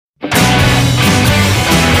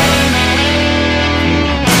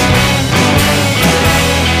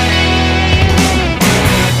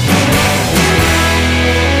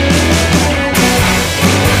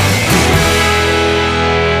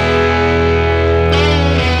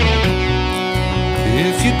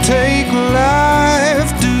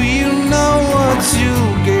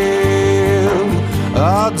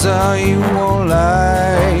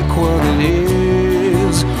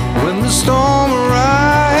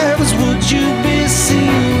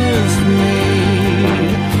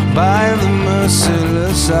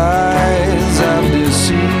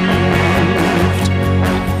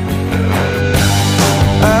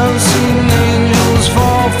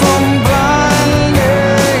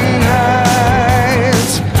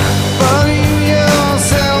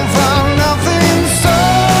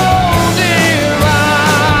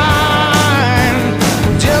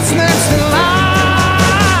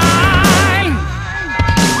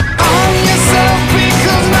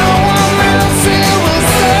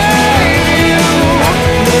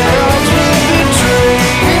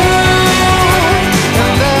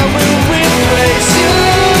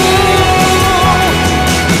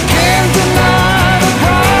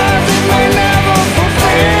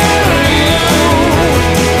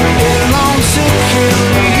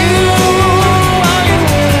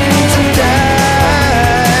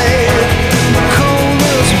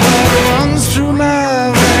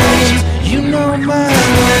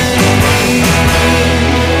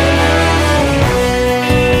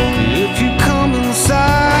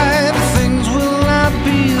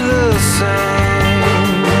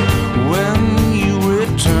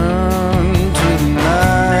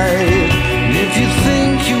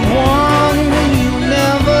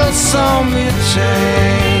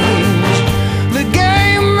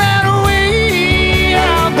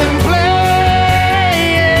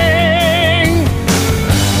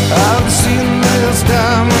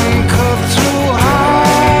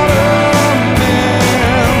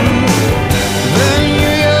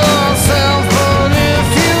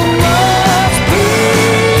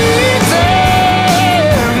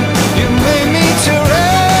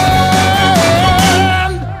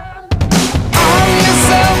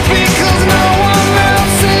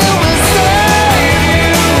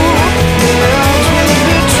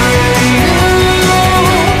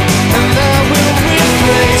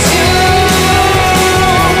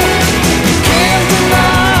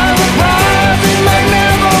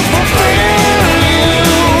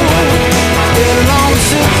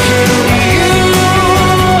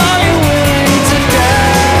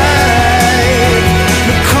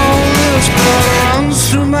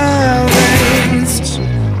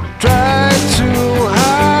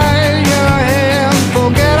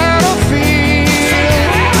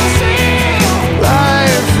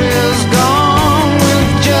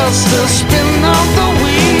just a spin of the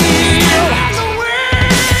wheel.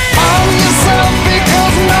 On yourself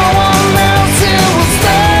because no one else here will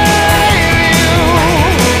save you.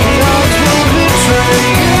 Love will betray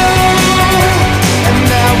you,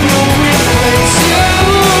 and I will replace you.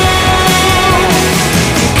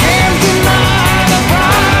 You can't deny the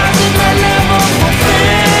promise that never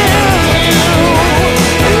fulfill you.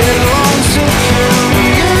 It longs to kill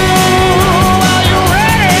you. Are you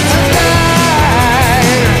ready to die?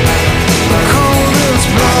 The coldest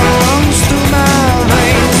blood runs through my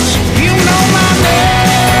veins. You know my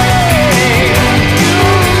name. You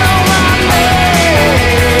know my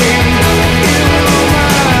name. You know my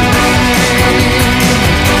name.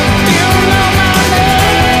 You know my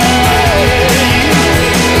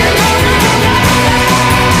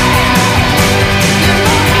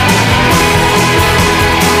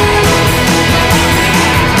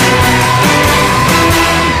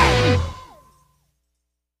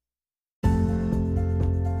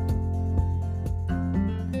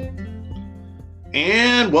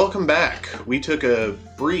And welcome back. We took a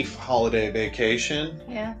brief holiday vacation,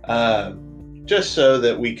 Yeah. just so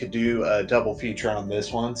that we could do a double feature on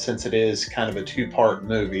this one, since it is kind of a two-part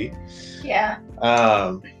movie. Yeah.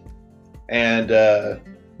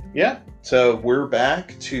 Yeah, so we're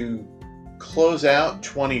back to close out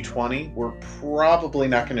 2020. We're probably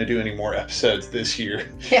not going to do any more episodes this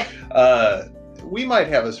year. Yeah. We might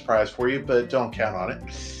have a surprise for you, but don't count on it.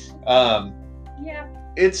 Yeah.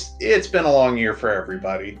 It's been a long year for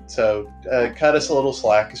everybody, so cut us a little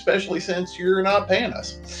slack, especially since you're not paying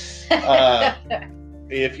us.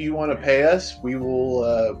 If you want to pay us, we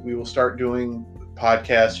will start doing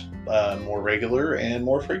podcasts more regular and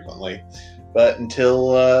more frequently. But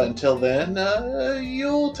until then,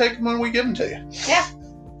 you'll take them when we give them to you. Yeah.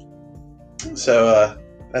 So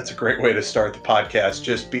that's a great way to start the podcast.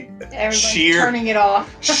 Just be Everybody's turning it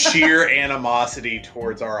off. sheer animosity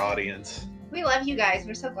towards our audience. We love you guys.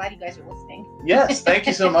 We're so glad you guys are listening. Yes, thank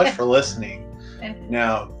you so much for listening. And-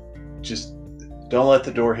 Now, just don't let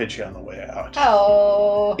the door hit you on the way out.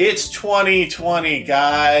 Oh. It's 2020,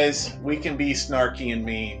 guys. We can be snarky and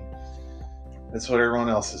mean. That's what everyone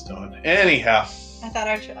else is doing. Anyhow. I thought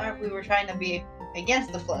we were trying to be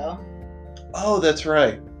against the flow. Oh, that's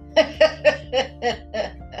right.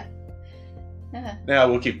 Now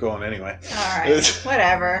we'll keep going anyway. All right.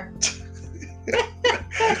 Whatever.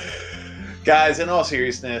 Guys, in all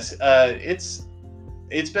seriousness, it's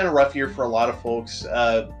been a rough year for a lot of folks.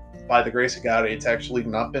 By the grace of God, it's actually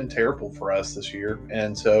not been terrible for us this year.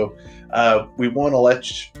 And so we want to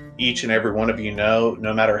let each and every one of you know,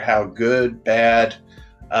 no matter how good, bad,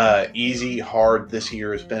 easy, hard this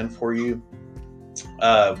year has been for you,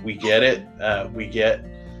 we get it. We get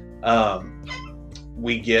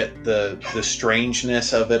the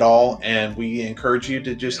strangeness of it all, and we encourage you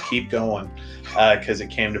to just keep going because it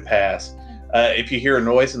came to pass. If you hear a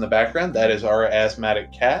noise in the background, that is our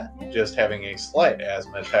asthmatic cat just having a slight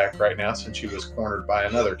asthma attack right now since she was cornered by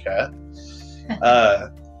another cat.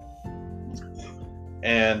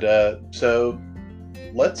 So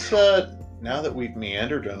let's now that we've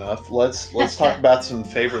meandered enough, let's talk about some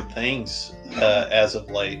favorite things as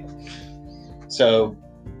of late. So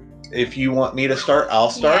if you want me to start, I'll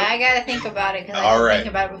start. Yeah, I gotta think about it because I didn't think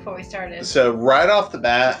about it before we started. So right off the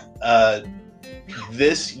bat,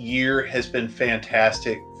 this year has been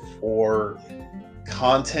fantastic for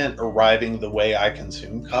content arriving the way I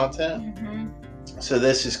consume content. Mm-hmm. So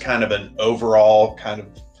this is kind of an overall kind of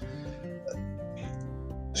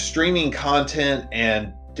streaming content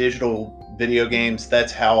and digital video games.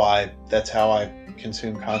 That's how I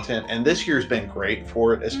consume content. And this year's been great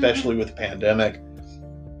for it, especially with the pandemic.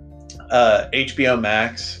 HBO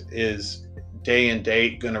Max is day and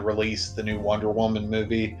date going to release the new Wonder Woman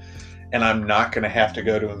movie, and I'm not going to have to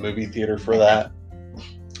go to a movie theater for that.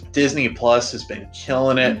 Disney Plus has been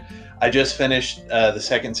killing it. I just finished the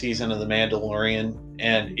second season of The Mandalorian,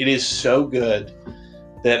 and it is so good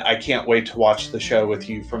that I can't wait to watch the show with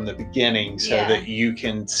you from the beginning so that you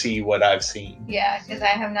can see what I've seen. Yeah, because I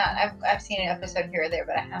have not. I've seen an episode here or there,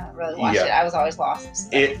 but I haven't really watched it. I was always lost. So.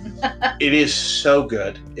 It is so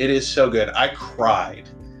good. It is so good. I cried.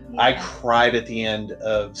 Yeah. I cried at the end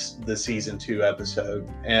of the season 2 episode,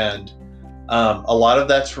 and a lot of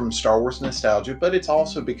that's from Star Wars nostalgia, but it's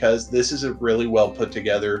also because this is a really well put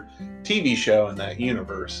together TV show in that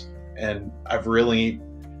universe, and I've really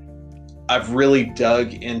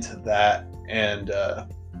dug into that. And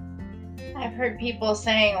I've heard people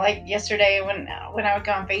saying, like yesterday when I would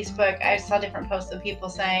go on Facebook, I saw different posts of people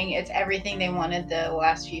saying it's everything they wanted the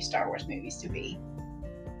last few Star Wars movies to be.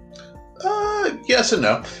 Yes and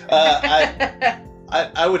no.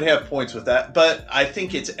 I would have points with that, but I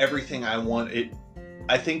think it's everything I want.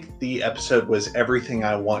 I think the episode was everything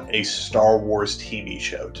I want a Star Wars TV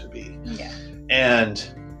show to be. Yeah. And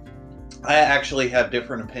I actually have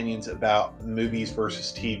different opinions about movies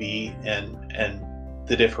versus TV and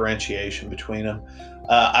the differentiation between them.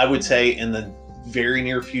 I would say in the very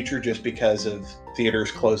near future, just because of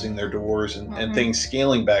theaters closing their doors and things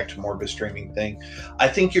scaling back to more of a streaming thing, I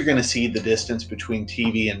think you're going to see the distance between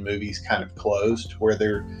TV and movies kind of closed, where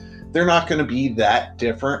they're not going to be that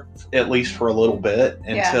different, at least for a little bit,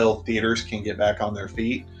 until theaters can get back on their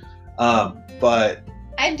feet. But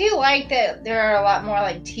I do like that there are a lot more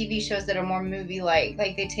like TV shows that are more movie-like.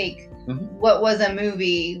 Like they take what was a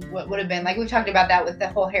movie, what would have been, like we've talked about that with the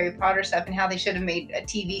whole Harry Potter stuff and how they should have made a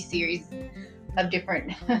TV series of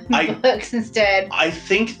different books instead. I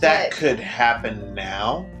think that could happen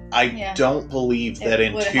now. I don't believe that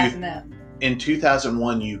in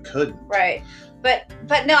 2001 you couldn't. Right. But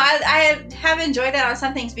no, I have enjoyed that on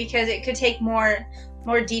some things because it could take more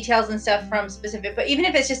details and stuff from specific, but even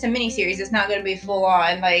if it's just a mini series, it's not going to be full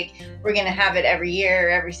on like we're going to have it every year,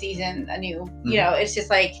 every season, a new, you know, it's just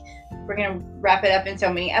like we're going to wrap it up in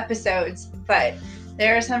so many episodes. But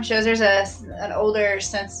there are some shows, there's an older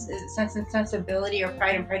Sense and Sensibility or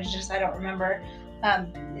Pride and Prejudice, I don't remember,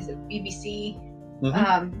 is it BBC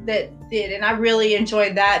that did, and I really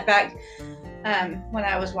enjoyed that back when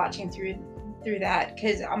I was watching through that,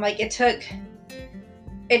 because I'm like, it took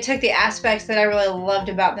the aspects that I really loved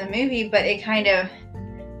about the movie, but it kind of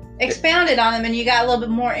expounded on them, and you got a little bit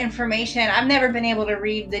more information. I've never been able to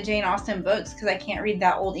read the Jane Austen books because I can't read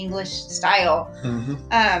that old English style.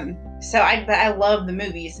 So I love the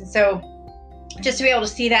movies, and so just to be able to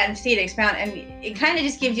see that and see it expound, and it kind of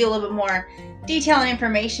just gives you a little bit more detail and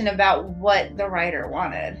information about what the writer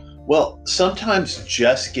wanted. Well, sometimes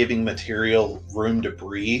just giving material room to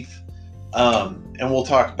breathe, and we'll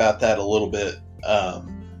talk about that a little bit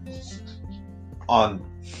on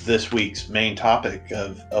this week's main topic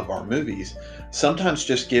of our movies. Sometimes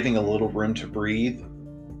just giving a little room to breathe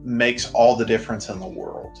makes all the difference in the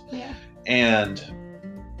world. Yeah. And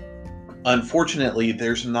unfortunately,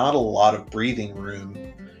 there's not a lot of breathing room,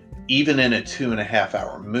 even in a 2.5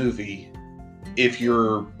 hour movie, if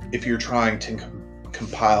you're trying to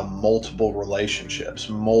compile multiple relationships,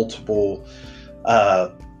 multiple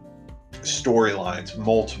storylines,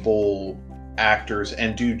 multiple actors,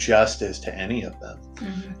 and do justice to any of them.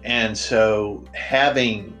 And so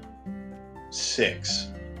having 6,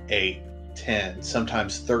 8, 10,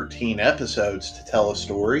 sometimes 13 episodes to tell a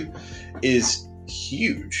story is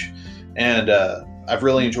huge. And I've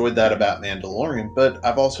really enjoyed that about Mandalorian, but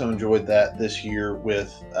I've also enjoyed that this year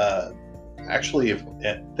with actually,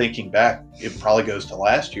 thinking back, it probably goes to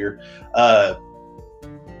last year, the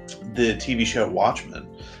TV show Watchmen.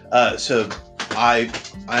 So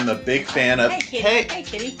I'm a big fan of... Hey,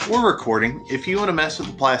 kitty. We're recording. If you want to mess with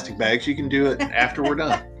the plastic bags, you can do it after we're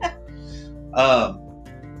done.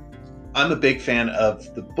 I'm a big fan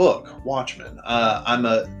of the book Watchmen. I'm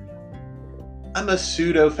a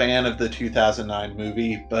pseudo fan of the 2009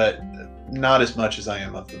 movie, but not as much as I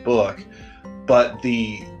am of the book. But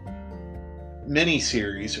the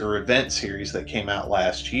mini-series or event series that came out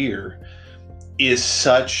last year is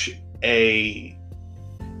such a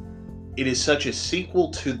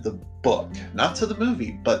sequel to the book, not to the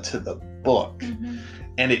movie, but to the book.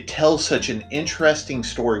 And it tells such an interesting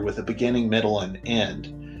story with a beginning, middle, and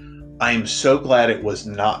end. I am so glad it was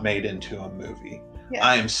not made into a movie. Yeah.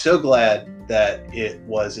 I am so glad that it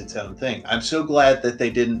was its own thing. I'm so glad that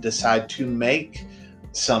they didn't decide to make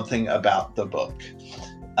something about the book.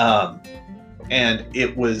 And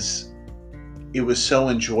it was so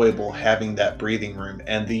enjoyable having that breathing room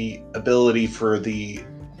and the ability for the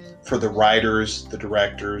writers, the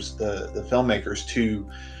directors, the filmmakers to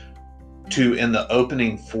in the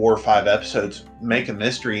opening 4 or 5 episodes make a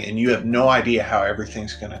mystery, and you have no idea how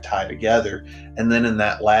everything's going to tie together, and then in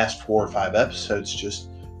that last 4 or 5 episodes just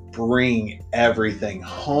bring everything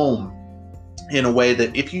home in a way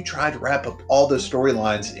that if you tried to wrap up all the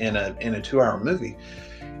storylines in a 2-hour movie,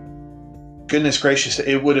 goodness gracious,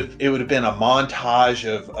 it would have been a montage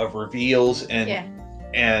of reveals and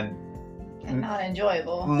not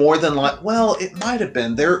enjoyable. More than well, it might have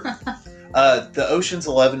been. The Ocean's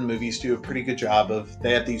 11 movies do a pretty good job of,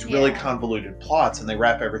 they have these really convoluted plots and they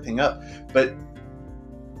wrap everything up. But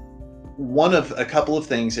a couple of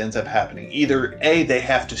things ends up happening. Either A, they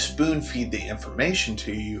have to spoon feed the information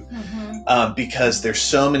to you because there's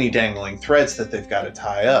so many dangling threads that they've got to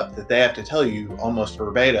tie up that they have to tell you almost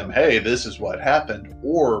verbatim, hey, this is what happened.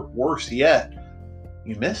 Or worse yet,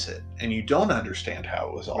 you miss it and you don't understand how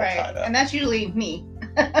it was all tied up. And that's usually me.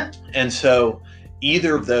 And so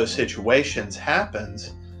either of those situations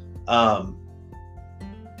happens,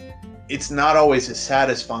 it's not always as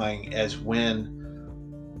satisfying as when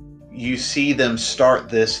you see them start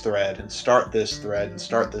this thread and start this thread and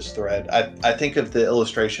start this thread. I think of the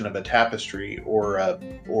illustration of a tapestry or a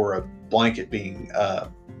blanket being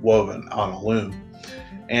woven on a loom,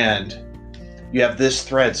 and you have this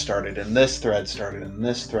thread started and this thread started and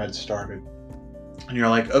this thread started, and you're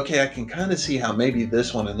like, okay, I can kind of see how maybe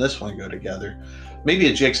this one and this one go together. Maybe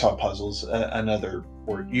a jigsaw puzzle's another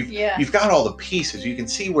word. You've got all the pieces. You can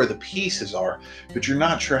see where the pieces are, but you're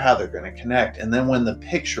not sure how they're going to connect. And then when the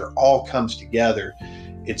picture all comes together,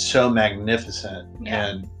 it's so magnificent.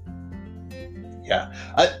 Yeah. And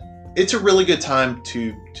it's a really good time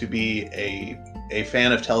to be a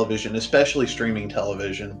fan of television, especially streaming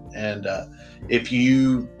television. And if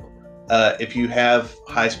you have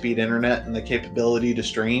high-speed internet and the capability to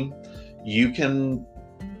stream, you can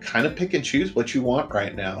kind of pick and choose what you want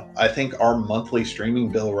right now. I think our monthly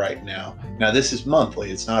streaming bill right now this is monthly,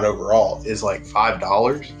 it's not overall, is like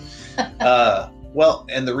 $5. Well,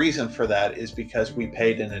 and the reason for that is because we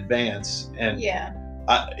paid in advance. And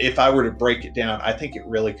if I were to break it down, I think it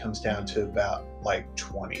really comes down to about like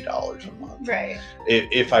 $20 a month. Right.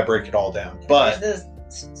 If I break it all down. But there's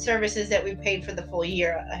those services that we paid for the full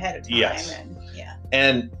year ahead of time. Yes. And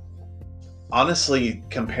And honestly,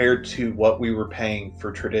 compared to what we were paying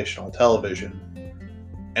for traditional television,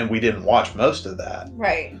 and we didn't watch most of that,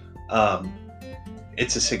 right.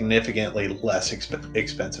 It's a significantly less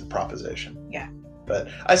expensive proposition. Yeah. But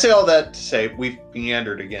I say all that to say we've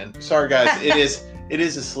meandered again. Sorry, guys. It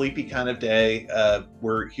is a sleepy kind of day.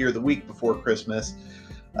 We're here the week before Christmas.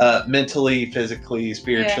 Mentally, physically,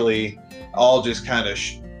 spiritually, all just kind of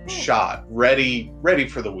shot, ready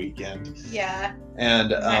for the weekend. Yeah.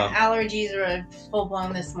 And my allergies are full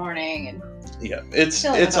blown this morning, and it's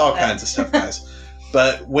all kinds of stuff, guys.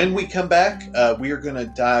 But when we come back, we are going to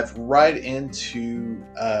dive right into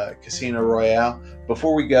Casino Royale.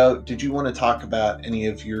 Before we go, did you want to talk about any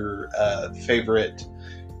of your favorite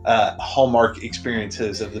Hallmark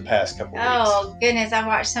experiences of the past couple weeks? Oh goodness, I've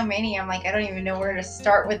watched so many. I'm like, I don't even know where to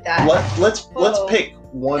start with that. Let's pick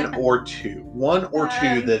one or two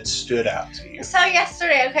that stood out to you. So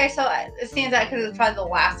yesterday, it stands out because it's probably the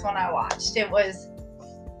last one I watched. It was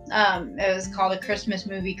called A Christmas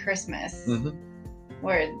Movie Christmas,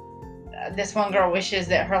 where this one girl wishes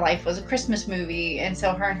that her life was a Christmas movie, and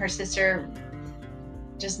so her and her sister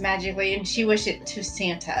just magically, and she wished it to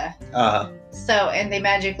Santa. And they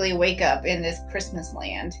magically wake up in this Christmas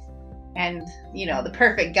land, and the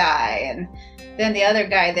perfect guy, and then the other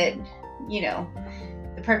guy that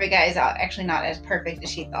the perfect guy is actually not as perfect as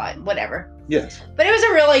she thought. Whatever. Yes. But it was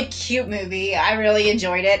a really cute movie. I really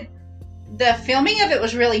enjoyed it. The filming of it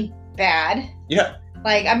was really bad. Yeah.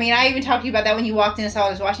 Like, I mean, I even talked to you about that when you walked in and saw I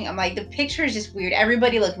was watching. I'm like, the picture is just weird.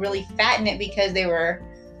 Everybody looked really fat in it because they were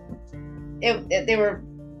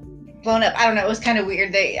blown up. I don't know. It was kind of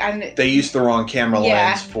weird. They used the wrong camera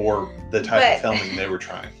lens for the type of filming they were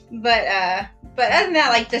trying. But other than that,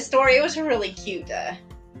 like the story, it was a really cute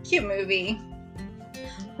movie.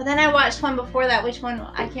 But then I watched one before that. Which one?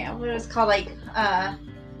 I can't. What it was called? Like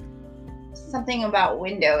something about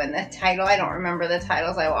window in the title. I don't remember the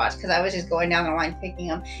titles I watched because I was just going down the line picking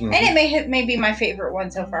them. And it may be my favorite one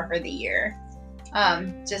so far for the year.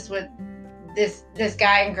 Just with this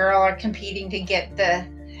guy and girl are competing to get the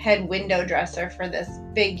head window dresser for this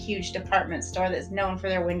big huge department store that's known for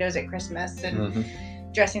their windows at Christmas and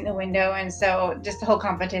dressing the window, and so just the whole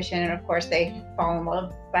competition, and of course they fall in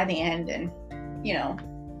love by the end, and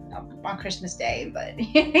on Christmas Day, but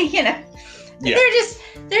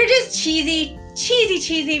they're just cheesy,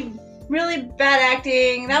 really bad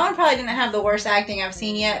acting. That one probably didn't have the worst acting I've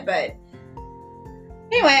seen yet, but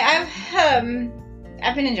anyway,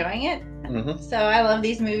 I've been enjoying it. So I love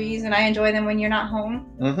these movies, and I enjoy them when you're not home.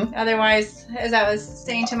 Otherwise, as I was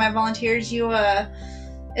saying to my volunteers,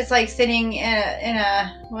 it's like sitting in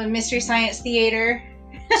a mystery science theater.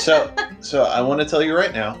 So I want to tell you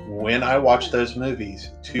right now, when I watch those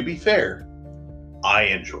movies, to be fair, I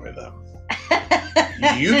enjoy them.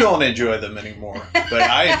 You don't enjoy them anymore, but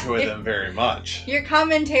I enjoy them very much. Your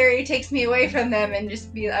commentary takes me away from them, and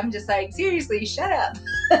I'm just like, seriously, shut up.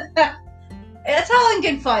 It's all in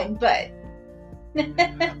good fun, but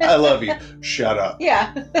I love you. Shut up.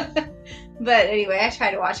 Yeah. But anyway, I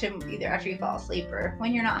try to watch them either after you fall asleep or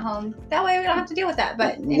when you're not home. That way we don't have to deal with that.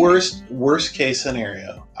 But anyway. Worst case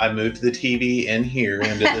scenario, I moved the TV in here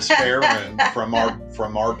into the spare room from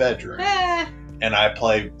our bedroom, and I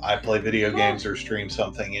play video games or stream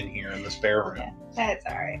something in here in the spare room. Yeah, that's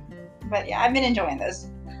all right. But yeah, I've been enjoying those.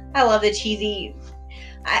 I love the cheesy.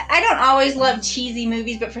 I don't always love cheesy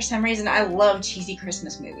movies, but for some reason I love cheesy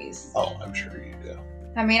Christmas movies. Oh, I'm sure you do.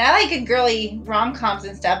 I mean, I like good girly rom-coms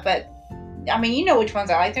and stuff, but I mean, you know which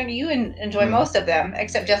ones I like. Don't you? And enjoy most of them,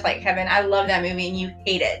 except Just Like Heaven. I love that movie, and you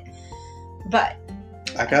hate it. But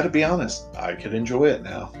I got to be honest, I could enjoy it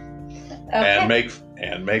now okay.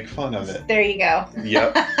 and make fun of it. There you go.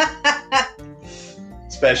 Yep.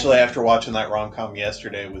 Especially after watching that rom-com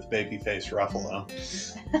yesterday with Babyface Ruffalo.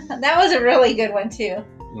 That was a really good one too.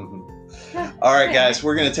 Mm-hmm. All right, guys,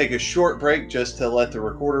 we're going to take a short break just to let the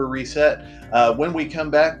recorder reset. When we come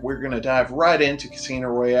back, we're going to dive right into Casino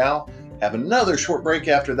Royale, have another short break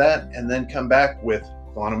after that, and then come back with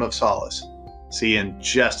Quantum of Solace. See you in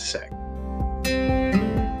just a sec.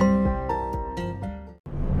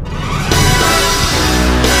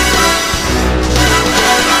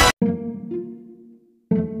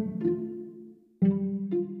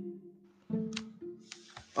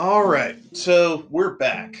 All right, so we're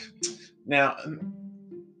back. Now,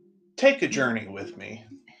 take a journey with me.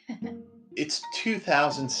 It's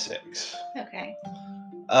 2006. Okay.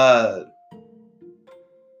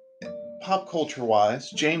 Pop culture wise,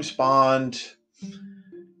 James Bond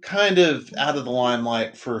kind of out of the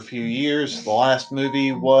limelight for a few years. The last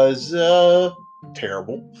movie was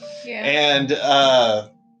terrible. Yeah. And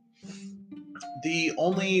the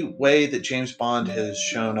only way that James Bond has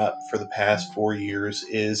shown up for the past 4 years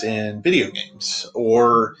is in video games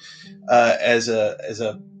or as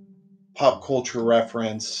a pop culture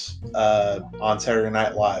reference on Saturday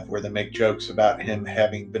Night Live, where they make jokes about him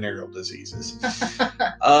having venereal diseases.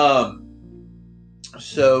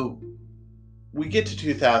 So we get to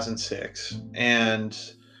 2006, and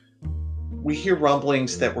we hear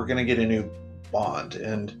rumblings that we're going to get a new Bond,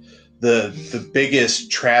 and the biggest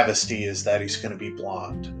travesty is that he's going to be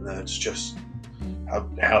blonde, and that's just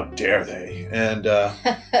how dare they? And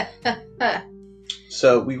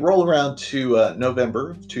so we roll around to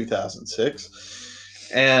November of 2006,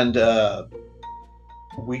 and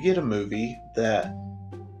we get a movie that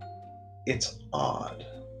it's odd.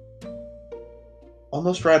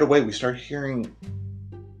 Almost right away, we start hearing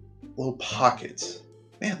little pockets.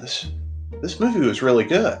 Man, this movie was really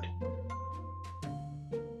good.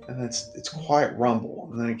 And it's quiet rumble,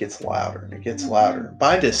 and then it gets louder, and it gets louder.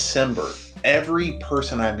 By December, every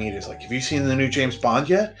person I meet is like, have you seen the new James Bond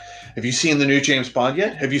yet? Have you seen the new James Bond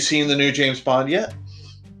yet? Have you seen the new James Bond yet?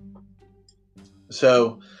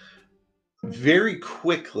 So, very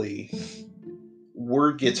quickly,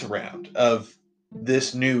 word gets around of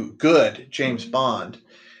this new good James Bond,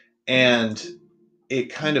 and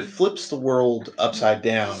it kind of flips the world upside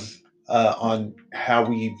down on how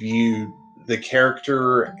we view the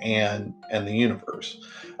character and the universe.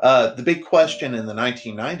 The big question in the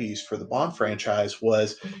 1990s for the Bond franchise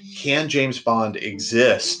was, can James Bond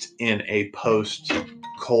exist in a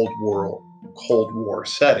post-Cold War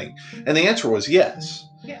setting? And the answer was yes.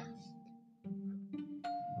 Yeah.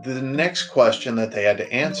 The next question that they had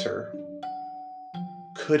to answer,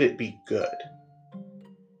 could it be good?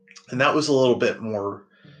 And that was a little bit more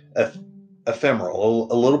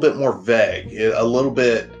ephemeral, a little bit more vague, a little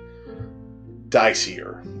bit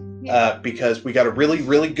dicier, because we got a really,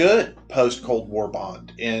 really good post-Cold War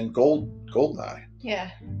Bond in Goldeneye. Yeah.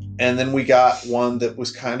 And then we got one that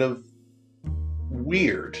was kind of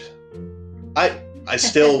weird. I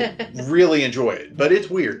still really enjoy it, but it's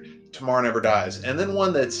weird. Tomorrow Never Dies. And then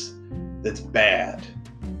one that's bad.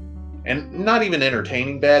 And not even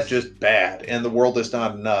entertaining bad, just bad. And The World Is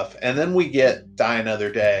Not Enough. And then we get Die Another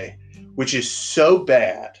Day, which is so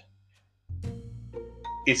bad,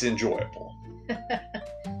 it's enjoyable.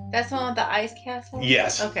 That's the one with the ice castle?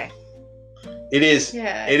 Yes. Okay. It is.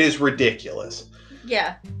 Yeah. It is ridiculous.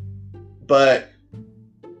 Yeah. But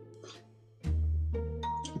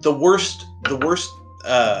the worst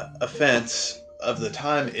offense of the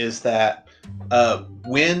time is that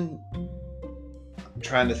when I'm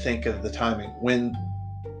trying to think of the timing, when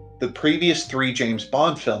the previous 3 James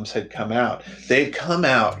Bond films had come out, they had come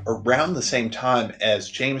out around the same time as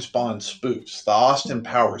James Bond spoofs, the Austin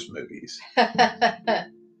Powers movies.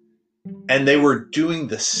 And they were doing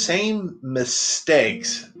the same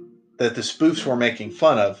mistakes that the spoofs were making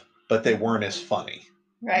fun of, but they weren't as funny.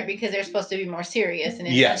 Right, because they're supposed to be more serious and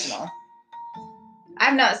Yes. intentional.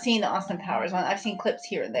 I've not seen the Austin Powers one. I've seen clips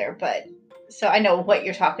here and there, but so I know what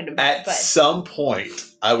you're talking about. At but some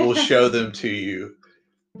point, I will show them to you.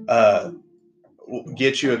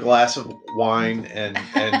 Get you a glass of wine and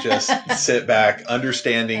just sit back,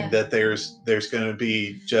 understanding that there's going to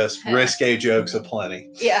be just risque jokes aplenty.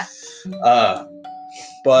 Yeah.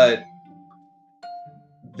 But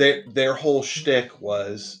their whole shtick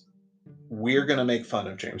was, we're going to make fun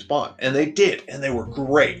of James Bond. And they did, and they were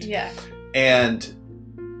great. Yeah. And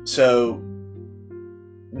so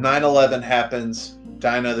 9/11 happens,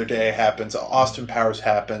 Die Another Day happens, Austin Powers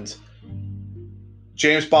happens.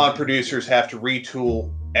 James Bond producers have to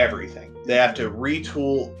retool everything. They have to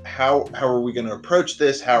retool how are we going to approach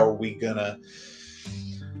this? How are we going to...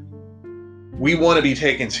 We want to be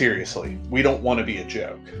taken seriously. We don't want to be a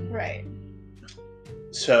joke. Right.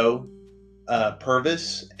 So,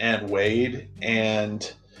 Purvis and Wade,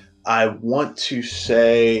 and I want to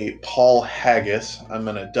say Paul Haggis. I'm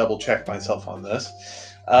going to double check myself on this.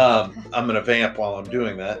 I'm going to vamp while I'm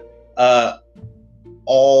doing that.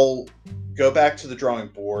 All go back to the drawing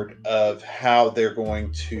board of how they're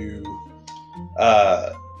going to...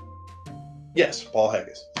 yes, Paul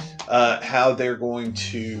Haggis. How they're going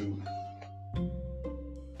to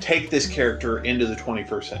take this character into the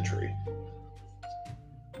 21st century.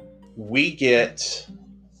 We get...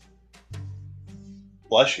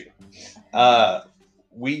 Bless you.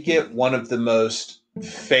 We get one of the most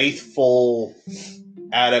faithful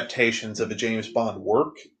adaptations of a James Bond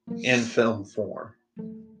work in film form.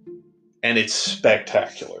 And it's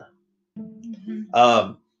spectacular.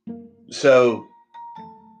 Mm-hmm. So,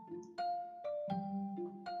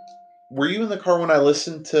 were you in the car when I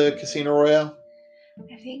listened to Casino Royale?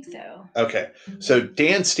 I think so. Okay. So,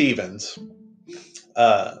 Dan Stevens,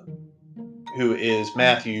 who is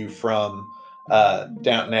Matthew from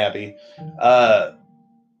Downton Abbey,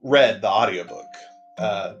 read the audiobook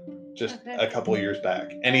just a couple of years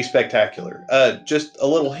back, and he's spectacular. Just a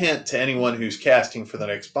little hint to anyone who's casting for the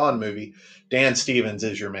next Bond movie: Dan Stevens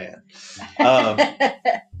is your man.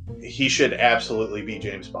 He should absolutely be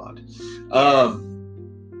James Bond.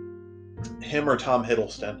 Him or Tom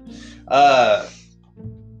Hiddleston.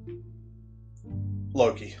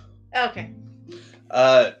 Loki. Okay.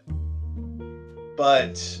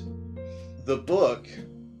 But the book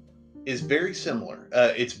is very similar.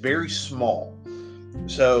 It's very small.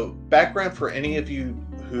 So, background for any of you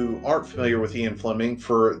who aren't familiar with Ian Fleming,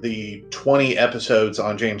 for the 20 episodes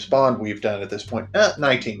on James Bond we've done at this point,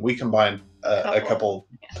 19. We combined a couple.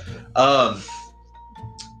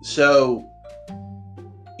 So,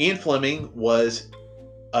 Ian Fleming was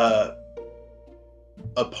a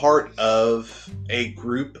part of a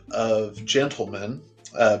group of gentlemen,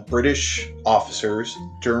 British officers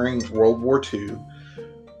during World War II,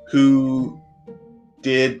 who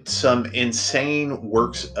did some insane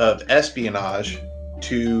works of espionage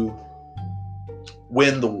to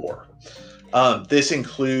win the war. This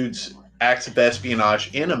includes acts of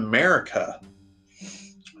espionage in America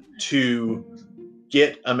to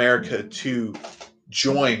get America to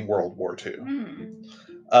join World War II.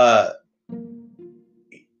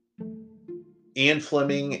 Ian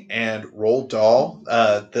Fleming and Roald Dahl,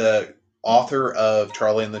 the author of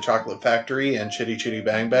Charlie and the Chocolate Factory and Chitty Chitty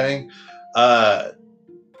Bang Bang,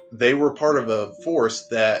 they were part of a force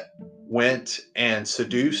that went and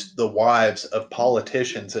seduced the wives of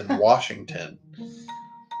politicians in Washington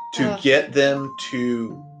to get them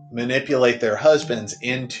to manipulate their husbands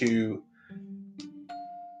into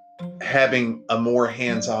having a more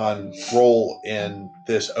hands-on role in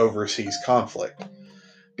this overseas conflict.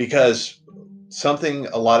 Because something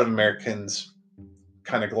a lot of Americans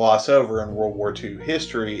kind of gloss over in World War II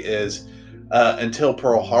history is until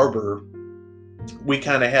Pearl Harbor, we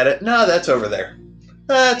kind of had it, no, that's over there.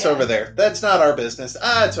 That's over there. That's not our business.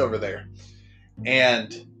 It's over there.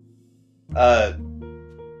 And as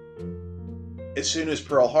soon as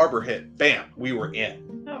Pearl Harbor hit, bam, we were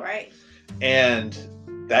in. All right. And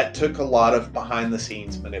that took a lot of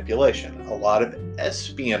behind-the-scenes manipulation, a lot of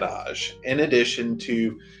espionage, in addition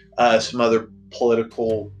to some other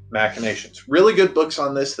political machinations. Really good books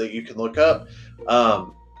on this that you can look up.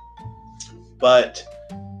 But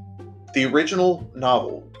the original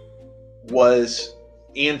novel was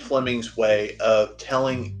Ian Fleming's way of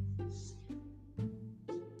telling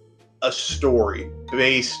a story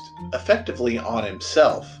based effectively on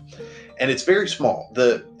himself. And it's very small.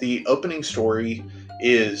 The opening story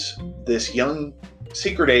is this young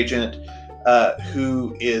secret agent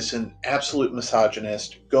who is an absolute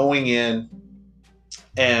misogynist going in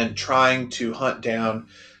and trying to hunt down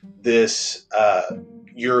this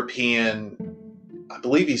European, I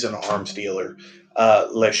believe he's an arms dealer,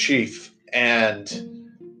 Le Chiffre, and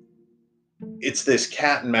it's this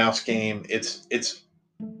cat and mouse game. It's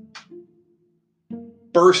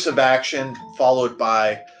bursts of action followed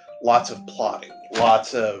by lots of plotting,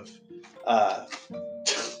 lots of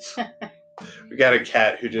we got a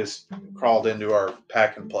cat who just crawled into our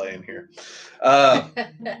pack and play in here.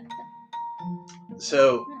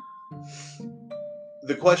 So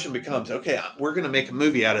the question becomes, okay, we're going to make a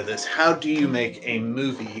movie out of this. How do you make a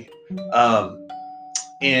movie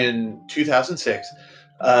in 2006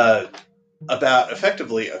 about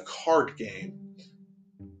effectively a card game,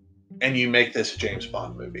 and you make this a James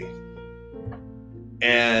Bond movie?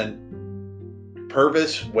 And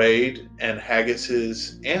Purvis, Wade, and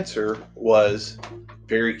Haggis's answer was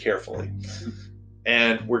very carefully.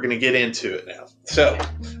 And we're going to get into it now. So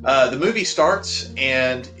the movie starts,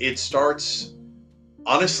 and it starts,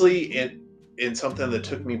 honestly, in something that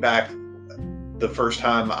took me back the first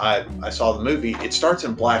time I saw the movie. It starts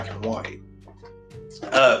in black and white.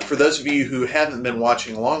 For those of you who haven't been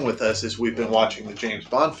watching along with us as we've been watching the James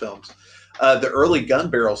Bond films, the early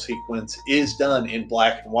gun barrel sequence is done in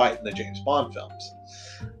black and white in the James Bond films.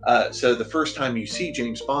 So the first time you see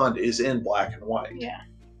James Bond is in black and white. Yeah.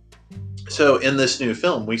 So in this new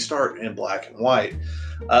film, we start in black and white.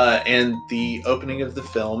 And the opening of the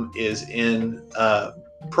film is in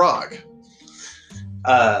Prague,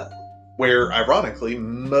 where, ironically,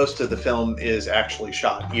 most of the film is actually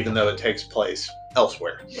shot, even though it takes place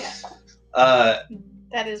elsewhere. Yeah.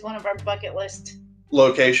 That is one of our bucket list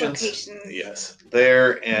locations. Yes,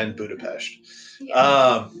 there and Budapest.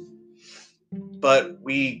 Yeah. But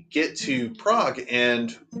we get to Prague,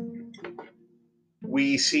 and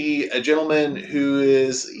we see a gentleman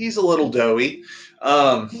he's a little doughy,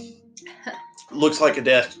 looks like a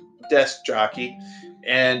desk jockey,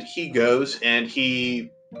 and he goes, and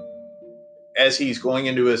as he's going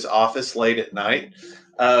into his office late at night,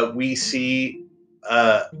 we see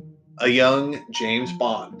a young James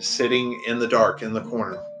Bond sitting in the dark in the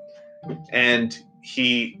corner, and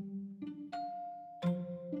he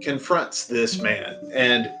confronts this man,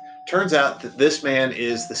 and turns out that this man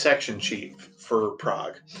is the section chief for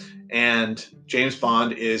Prague, and James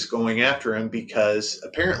Bond is going after him because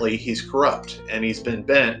apparently he's corrupt and he's been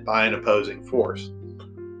bent by an opposing force.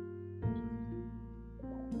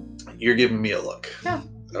 You're giving me a look. No.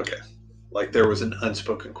 Okay. Like there was an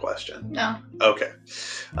unspoken question. No. Okay.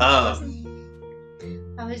 I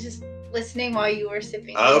was just listening while you were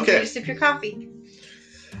sipping. Okay. You sip your coffee.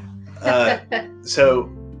 So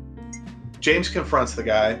James confronts the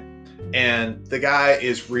guy, and the guy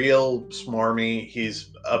is real smarmy. He's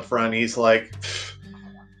upfront. He's like,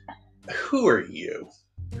 "Who are you?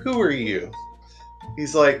 Who are you?"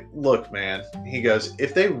 He's like, "Look, man." He goes,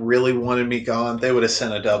 "If they really wanted me gone, they would have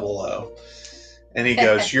sent a 00." And he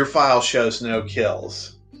goes, "Your file shows no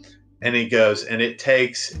kills." And he goes, "And it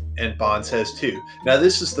takes," and Bond says too. Now,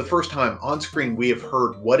 this is the first time on screen we have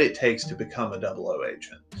heard what it takes to become a 00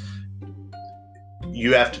 agent.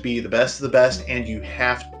 You have to be the best of the best, and you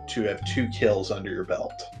have to have 2 kills under your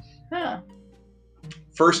belt. Huh.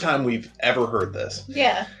 First time we've ever heard this.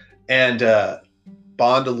 Yeah. And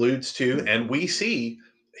Bond alludes to, and we see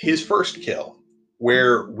his first kill,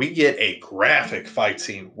 where we get a graphic fight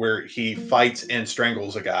scene where he fights and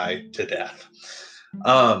strangles a guy to death.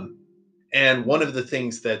 And one of the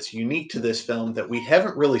things that's unique to this film that we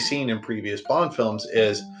haven't really seen in previous Bond films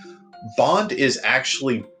is Bond is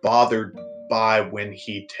actually bothered by when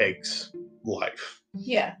he takes life.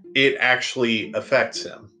 Yeah. It actually affects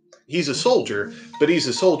him. He's a soldier, but he's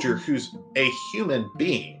a soldier who's a human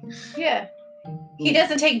being. Yeah. He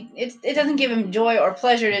doesn't take it doesn't give him joy or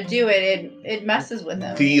pleasure to do it. It messes with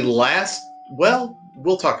him.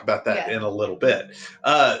 We'll talk about that in a little bit.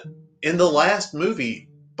 In the last movie,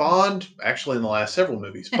 Bond, actually in the last several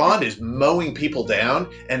movies, Bond is mowing people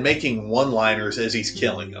down and making one-liners as he's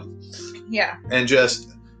killing them. Yeah. And just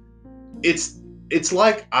it's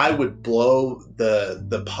like I would blow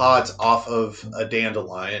the pods off of a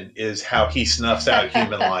dandelion is how he snuffs out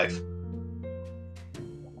human life.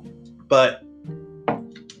 But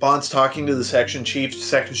Bond's talking to the section chief.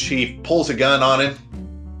 Section chief pulls a gun on him.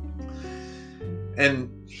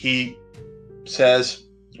 And he says,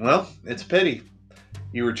 "Well, it's a pity.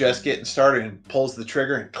 You were just getting started," and pulls the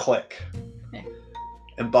trigger and click.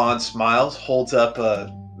 And Bond smiles, holds up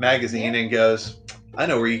a magazine and goes, "I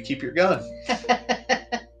know where you keep your gun."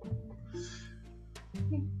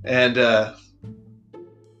 And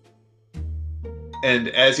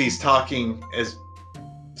as he's talking, as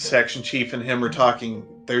section chief and him are talking,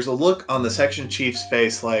 there's a look on the section chief's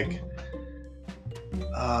face like,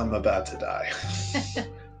 "I'm about to die."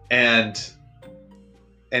 and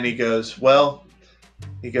he goes,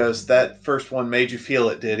 "That first one made you feel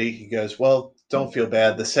it, did he?" He goes, "Well, don't feel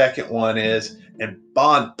bad. The second one is," and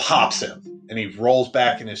Bond pops him and he rolls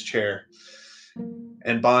back in his chair.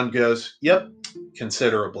 And Bond goes, "Yep,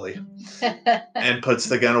 considerably," and puts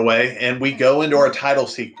the gun away. And we go into our title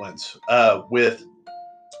sequence with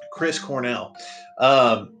Chris Cornell,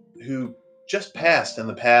 who just passed in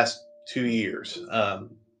the past 2 years.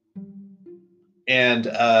 And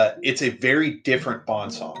it's a very different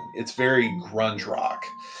Bond song. It's very grunge rock.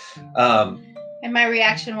 And my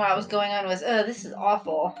reaction while I was going on was, "Oh, this is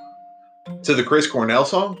awful." To the Chris Cornell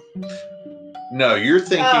song? No, you're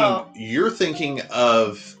thinking. Oh. You're thinking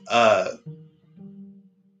of. I'm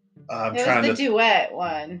It trying was the to. duet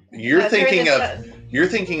one. You're That's where thinking the of. You're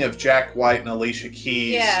thinking of Jack White and Alicia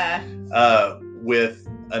Keys. Yeah. With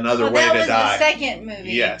Another Well, Way that to was Die. the second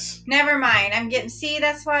movie. Yes. Never mind. I'm getting. See,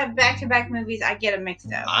 that's why back-to-back movies I get them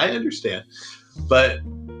mixed up. I understand, but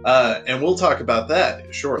and we'll talk about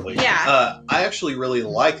that shortly. Yeah. I actually really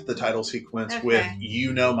like the title sequence with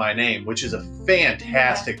 "You Know My Name," which is a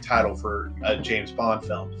fantastic title for a James Bond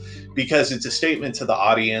film because it's a statement to the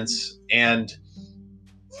audience, and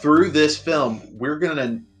through this film, we're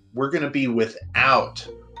gonna be without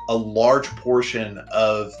a large portion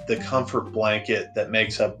of the comfort blanket that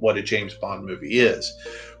makes up what a James Bond movie is.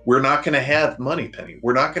 We're not going to have Moneypenny.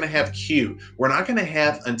 We're not going to have Q. We're not going to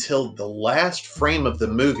have until the last frame of the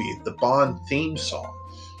movie the Bond theme song.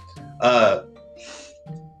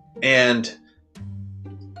 And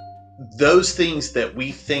those things that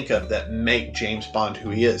we think of that make James Bond who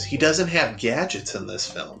he is. He doesn't have gadgets in this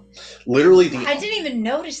film. I didn't even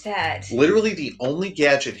notice that. Literally the only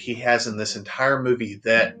gadget he has in this entire movie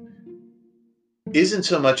that isn't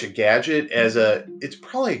so much a gadget as it's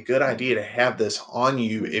probably a good idea to have this on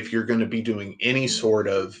you if you're going to be doing any sort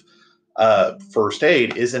of first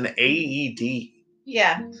aid is an AED.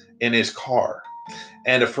 Yeah. In his car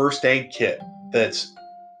and a first aid kit that's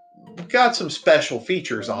got some special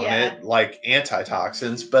features on it like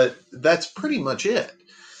antitoxins, but that's pretty much it.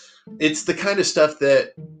 It's the kind of stuff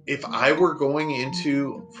that if I were going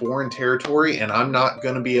into foreign territory and I'm not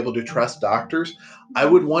going to be able to trust doctors, I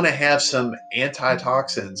would want to have some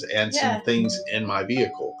antitoxins and some things in my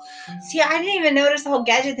vehicle. See, I didn't even notice the whole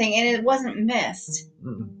gadget thing, and it wasn't missed.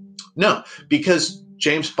 No, because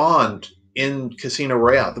James Bond in Casino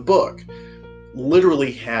Royale, the book,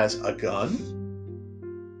 literally has a gun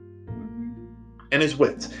and his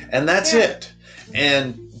wits. And that's it.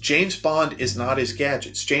 And James Bond is not his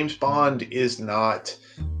gadgets. James Bond is not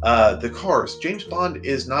the cars. James Bond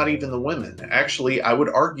is not even the women. Actually, I would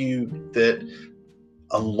argue that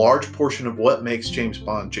a large portion of what makes James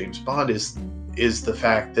Bond is the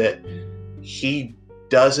fact that he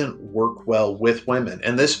doesn't work well with women.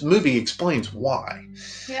 And this movie explains why.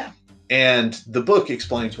 Yeah. And the book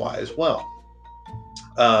explains why as well.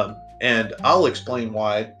 And I'll explain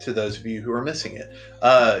why to those of you who are missing it.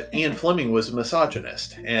 Ian Fleming was a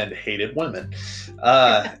misogynist and hated women.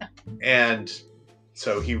 And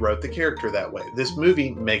so he wrote the character that way. This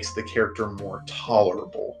movie makes the character more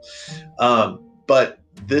tolerable. But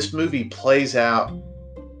this movie plays out,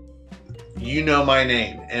 You Know My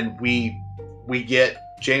Name, and we get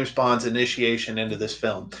James Bond's initiation into this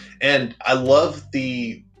film. And I love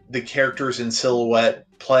the characters in silhouette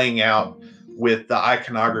playing out with the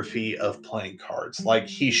iconography of playing cards. Like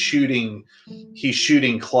he's shooting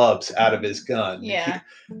clubs out of his gun. Yeah.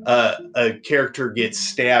 A character gets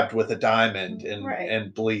stabbed with a diamond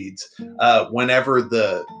and bleeds. Whenever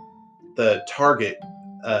the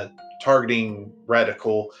targeting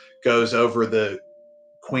reticle goes over the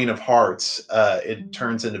Queen of Hearts, it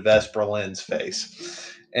turns into Vesper Lynd's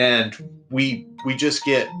face. And we just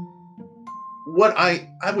get what I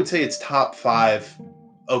would say it's top 5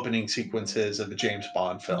 opening sequences of a James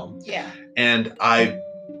Bond film. Yeah. And I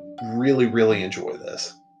really, really enjoy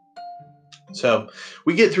this. So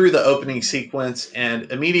we get through the opening sequence and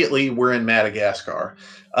immediately we're in Madagascar.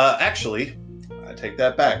 Actually, I take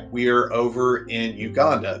that back. We are over in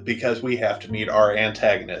Uganda because we have to meet our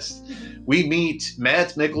antagonist. We meet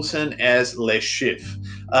Mads Mikkelsen as Le Chiffre.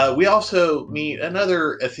 We also meet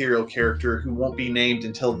another ethereal character who won't be named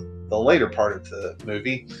until the later part of the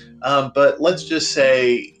movie. But let's just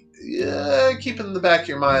say, keep in the back of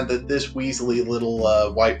your mind that this weaselly little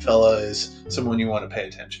white fella is someone you want to pay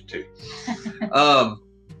attention to.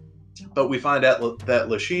 But we find out that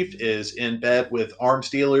Le Chiffre is in bed with arms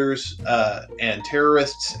dealers and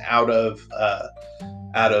terrorists out of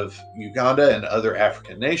Uganda and other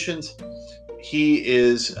African nations. He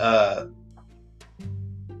is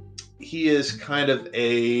kind of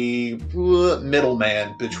a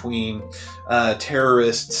middleman between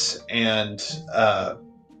terrorists and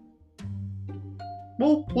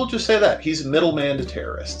we'll just say that he's a middleman to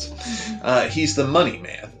terrorists. He's the money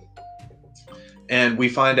man. And we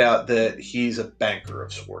find out that he's a banker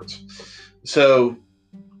of sorts. So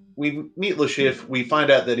we meet Le Chiffre. We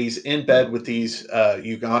find out that he's in bed with these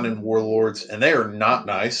Ugandan warlords, and they are not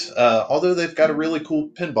nice. Although they've got a really cool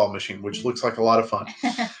pinball machine, which looks like a lot of fun.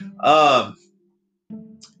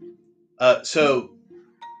 So,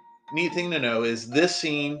 neat thing to know is this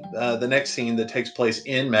scene, the next scene that takes place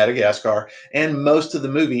in Madagascar, and most of the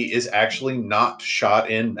movie is actually not shot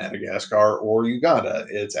in Madagascar or Uganda.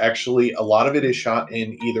 It's actually, a lot of it is shot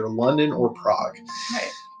in either London or Prague.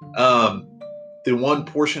 Right. The one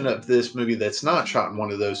portion of this movie that's not shot in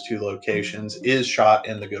one of those two locations is shot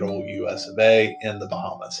in the good old US of A in the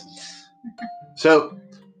Bahamas. So,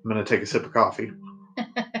 I'm going to take a sip of coffee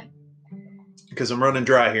because I'm running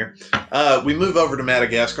dry here. We move over to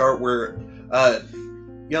Madagascar, where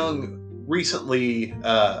young, recently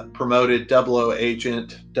promoted 00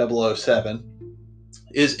 agent 007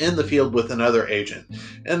 is in the field with another agent.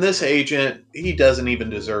 And this agent, he doesn't even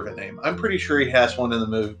deserve a name. I'm pretty sure he has one in the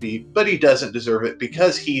movie, but he doesn't deserve it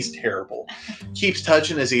because he's terrible. Keeps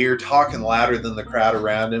touching his ear, talking louder than the crowd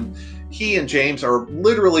around him. He and James are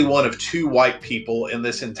literally one of two white people in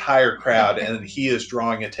this entire crowd, and he is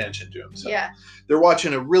drawing attention to himself. Yeah. They're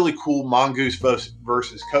watching a really cool mongoose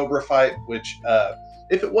versus cobra fight, which,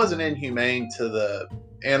 if it wasn't inhumane to the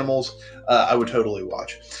animals, I would totally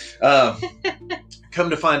watch. Come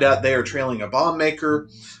to find out, they are trailing a bomb maker.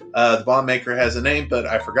 The bomb maker has a name, but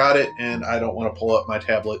I forgot it, and I don't want to pull up my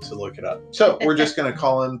tablet to look it up. So we're just going to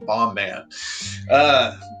call him Bomb Man.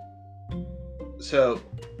 So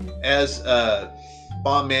as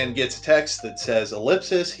Bomb Man gets a text that says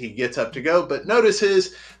ellipsis, he gets up to go, but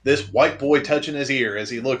notices this white boy touching his ear as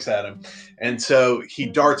he looks at him. And so he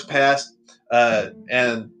darts past,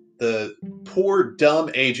 and the poor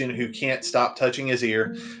dumb agent who can't stop touching his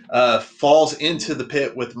ear falls into the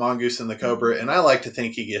pit with the mongoose and the cobra, and I like to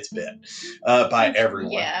think he gets bit by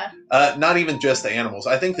everyone. Yeah. Not even just the animals.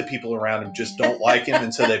 I think the people around him just don't like him,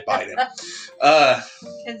 and so they bite him.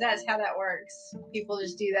 Because that's how that works. People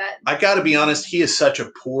just do that. I gotta be honest, he is such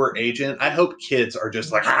a poor agent. I hope kids are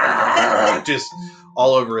just like, just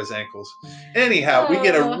all over his ankles. Anyhow, we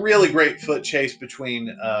get a really great foot chase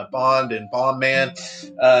between Bond and Bomb Man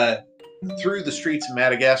through the streets of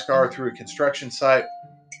Madagascar, through a construction site.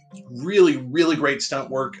 Really, really great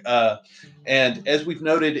stunt work. And as we've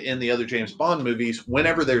noted in the other James Bond movies,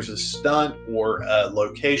 whenever there's a stunt or a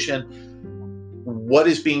location, what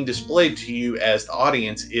is being displayed to you as the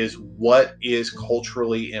audience is what is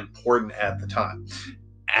culturally important at the time.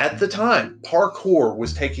 At the time, parkour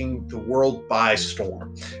was taking the world by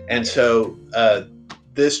storm. And so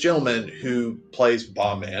this gentleman who plays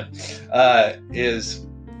Bomb Man is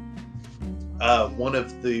one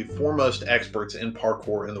of the foremost experts in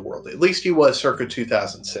parkour in the world. At least he was circa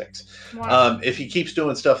 2006. Wow. If he keeps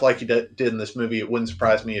doing stuff like he did in this movie, it wouldn't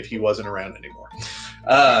surprise me if he wasn't around anymore.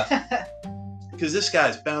 Because this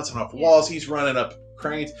guy's bouncing off walls. He's running up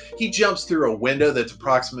cranes. He jumps through a window that's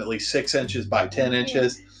approximately 6 inches by 10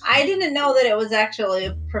 inches. I didn't know that it was actually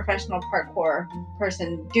a professional parkour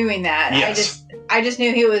person doing that. Yes. I just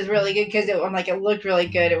knew he was really good because it looked really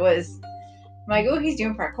good. It was I'm like, oh, he's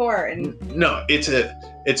doing parkour, and No, it's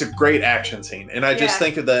a great action scene, and I just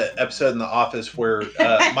think of the episode in The Office where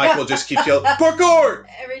Michael just keeps yelling, "Parkour!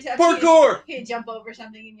 every time Parkour!" he'd jump over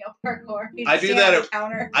something and yell parkour. He'd I do stand that on at- the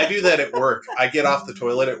counter. I do that at work. I get off the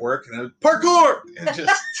toilet at work and I'm parkour, and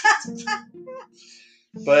just.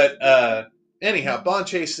 But anyhow, Bond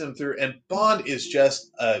chases him through, and Bond is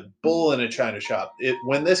just a bull in a china shop.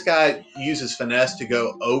 When this guy uses finesse to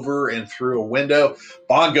go over and through a window,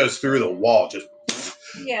 Bond goes through the wall, just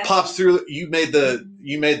Yeah. pops through. You made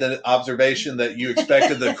the observation that you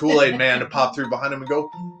expected the Kool-Aid Man to pop through behind him and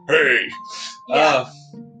go, "Hey!" Yeah.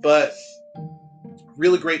 But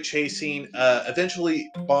really great chase scene.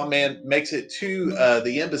 Eventually, Bomb Man makes it to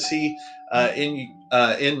the embassy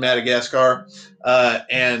in Madagascar,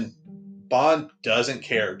 and Bond doesn't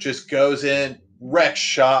care. Just goes in, wrecks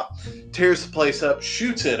shop, tears the place up,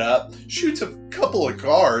 shoots it up, shoots a couple of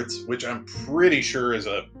guards, which I'm pretty sure is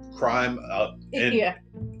a crime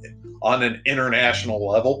on an international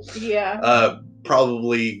level. Yeah.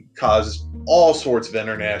 Probably caused all sorts of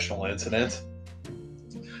international incidents.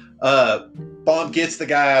 Bond gets the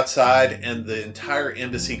guy outside, and the entire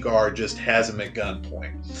embassy guard just has him at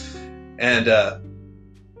gunpoint. And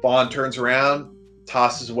Bond turns around,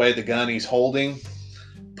 tosses away the gun he's holding,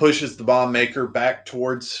 pushes the bomb maker back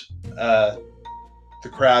towards the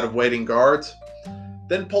crowd of waiting guards,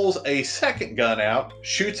 then pulls a second gun out,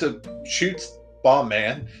 shoots Bomb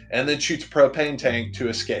Man, and then shoots a propane tank to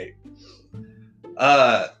escape.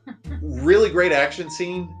 Really great action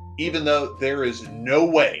scene, even though there is no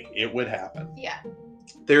way it would happen. Yeah.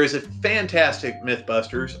 There is a fantastic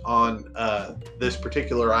Mythbusters on this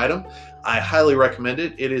particular item. I highly recommend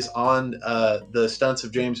it. It is on the Stunts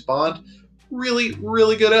of James Bond. Really,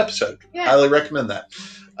 really good episode. Yeah. Highly recommend that.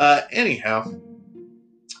 Anyhow,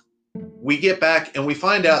 we get back and we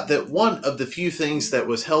find out that one of the few things that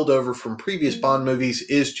was held over from previous Bond movies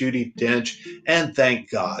is Judi Dench, and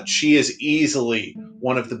thank God. She is easily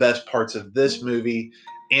one of the best parts of this movie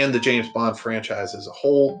and the James Bond franchise as a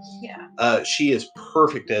whole. Yeah. She is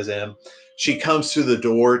perfect as M. She comes through the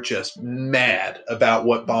door just mad about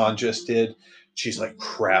what Bond just did. She's like,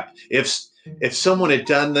 crap. If someone had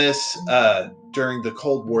done this during the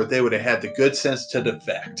Cold War, they would have had the good sense to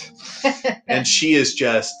defect. And she is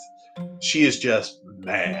just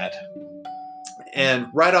mad. And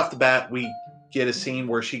right off the bat, we get a scene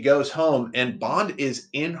where she goes home and Bond is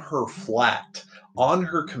in her flat on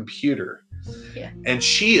her computer. Yeah. And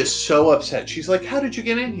she is so upset. She's like, how did you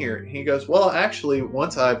get in here? And he goes, well, actually,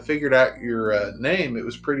 once I figured out your name, it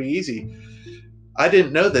was pretty easy. I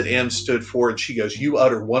didn't know that M stood for, and she goes, you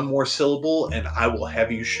utter one more syllable and I will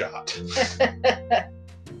have you shot.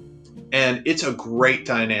 And it's a great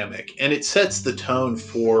dynamic, and it sets the tone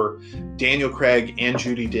for Daniel Craig and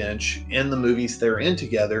Judi Dench in the movies they're in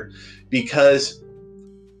together, because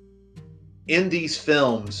in these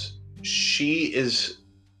films, she is,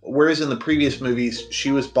 whereas in the previous movies,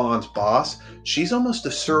 she was Bond's boss, she's almost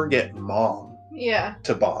a surrogate mom Yeah.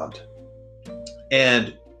 to Bond.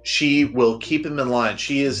 And she will keep him in line.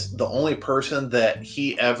 She is the only person that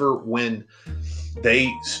he ever, when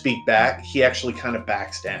they speak back, he actually kind of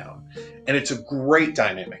backs down. And it's a great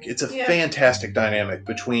dynamic. It's a fantastic dynamic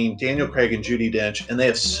between Daniel Craig and Judi Dench, and they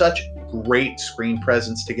have such great screen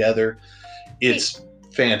presence together. It's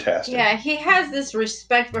fantastic. Yeah, he has this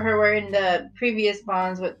respect for her, where in the previous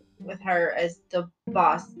Bonds with her as the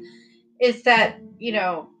boss, is that, you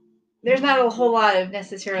know, there's not a whole lot of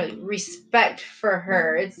necessarily respect for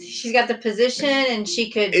her. She's got the position, and she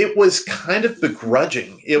could. It was kind of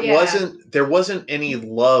begrudging. There wasn't any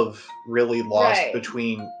love really lost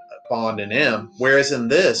between Bond and M. Whereas in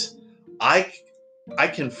this, I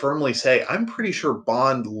can firmly say I'm pretty sure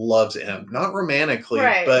Bond loves M, not romantically,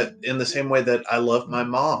 but in the same way that I love my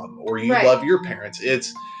mom or you love your parents.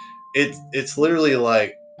 It's literally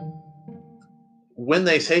like, when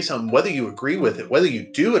they say something, whether you agree with it, whether you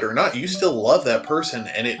do it or not, you still love that person,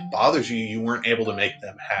 and it bothers you weren't able to make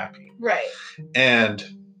them happy. Right. And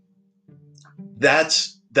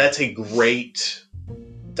that's a great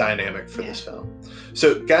dynamic for this film.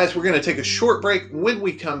 So, guys, we're going to take a short break. When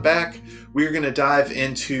we come back, we're going to dive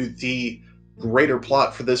into the greater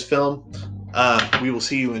plot for this film. We will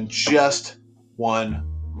see you in just one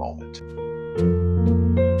moment.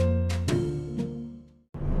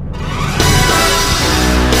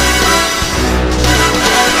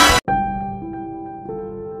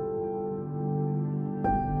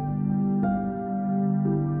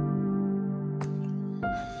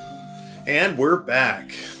 And we're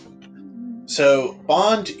back. So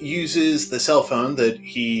Bond uses the cell phone that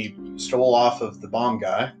he stole off of the bomb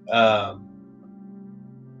guy,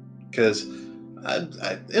 because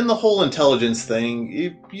in the whole intelligence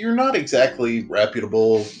thing, you're not exactly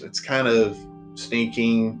reputable. It's kind of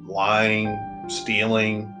sneaking, lying,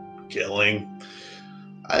 stealing, killing.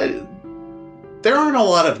 There aren't a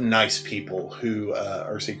lot of nice people who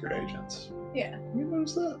are secret agents. Yeah. You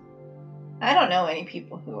notice that? I don't know any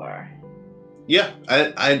people who are. Yeah,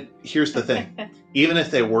 I here's the thing. Even if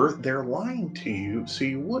they were, they're lying to you, so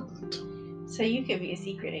you wouldn't. So you could be a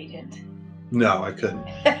secret agent. No, I couldn't.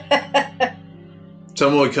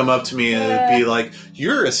 Someone would come up to me and it'd be like,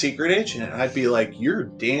 you're a secret agent. I'd be like, you're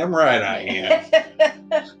damn right I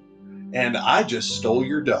am. And I just stole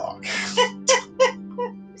your dog.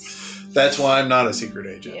 That's why I'm not a secret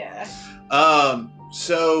agent. Yeah.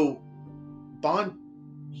 So Bond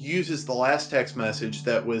uses the last text message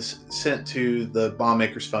that was sent to the bomb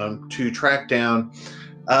maker's phone to track down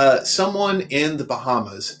someone in the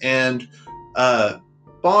Bahamas. And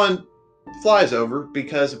Bond flies over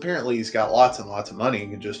because apparently he's got lots and lots of money. He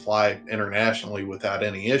can just fly internationally without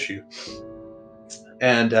any issue.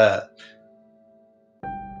 And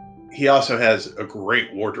he also has a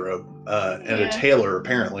great wardrobe and a tailor,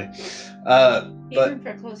 apparently. Even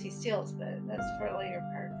for clothes he steals, but that's for a later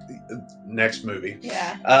part. Next movie.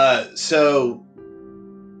 Yeah. So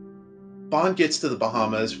Bond gets to the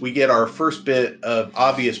Bahamas. We get our first bit of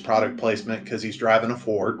obvious product placement because he's driving a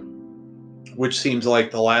Ford, which seems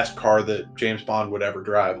like the last car that James Bond would ever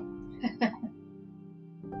drive.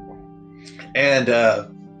 And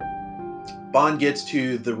Bond gets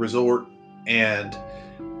to the resort, and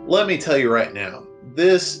let me tell you right now,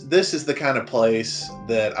 this is the kind of place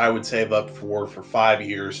that I would save up for 5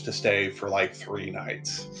 years to stay for like 3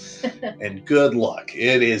 nights. And good luck.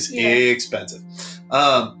 It is expensive.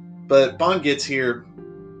 But Bond gets here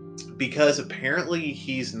because apparently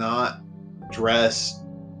he's not dressed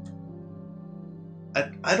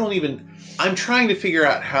I don't even. I'm trying to figure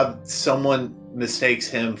out how someone mistakes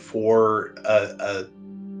him for a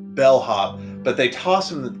bellhop, but they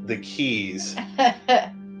toss him the keys.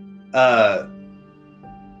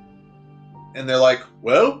 And they're like,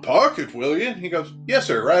 "Well, park it, will you?" And he goes, "Yes,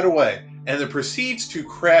 sir, right away." And then proceeds to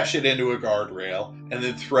crash it into a guardrail and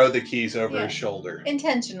then throw the keys over his shoulder.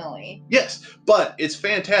 Intentionally. Yes, but it's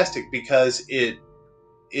fantastic because it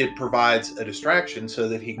provides a distraction so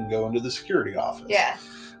that he can go into the security office. Yeah.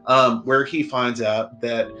 Where he finds out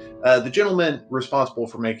that the gentleman responsible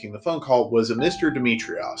for making the phone call was a Mr.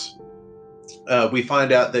 Demetrios. We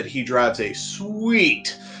find out that he drives a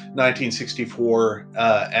sweet 1964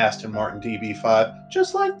 Aston Martin DB5,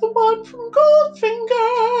 just like the one from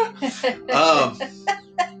Goldfinger.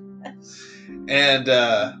 And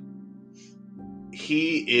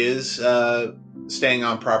he is staying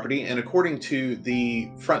on property, and according to the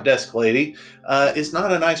front desk lady, is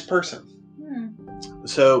not a nice person.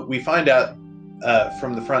 So we find out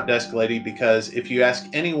from the front desk lady, because if you ask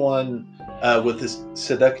anyone with this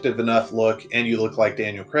seductive enough look and you look like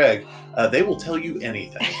Daniel Craig, they will tell you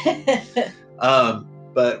anything.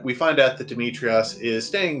 But we find out that Demetrios is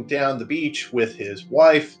staying down the beach with his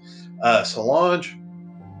wife, Solange.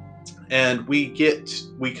 And we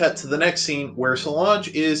cut to the next scene where Solange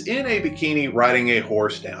is in a bikini riding a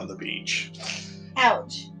horse down the beach.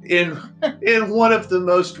 Ouch. In one of the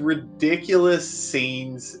most ridiculous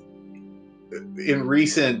scenes in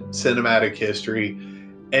recent cinematic history.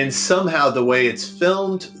 And somehow the way it's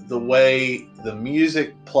filmed, the way the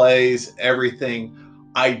music plays, everything,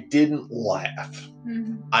 I didn't laugh.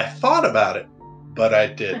 Mm-hmm. I thought about it, but I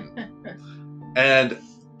didn't. And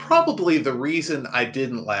probably the reason I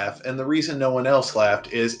didn't laugh and the reason no one else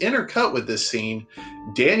laughed is intercut with this scene,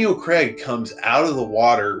 Daniel Craig comes out of the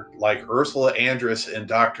water like Ursula Andress in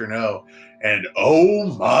Dr. No, and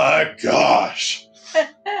oh my gosh.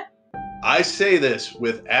 I say this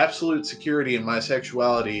with absolute security in my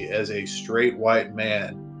sexuality as a straight white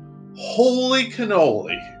man. Holy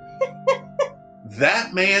cannoli.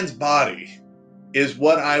 That man's body is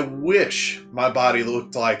what I wish my body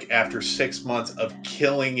looked like after 6 months of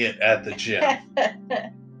killing it at the gym.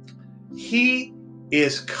 He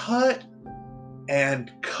is cut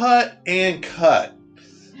and cut and cut.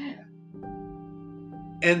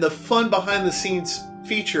 And the fun behind the scenes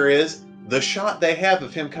feature is the shot they have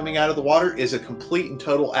of him coming out of the water is a complete and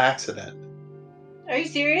total accident. Are you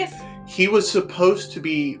serious? He was supposed to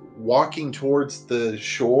be walking towards the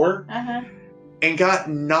shore and got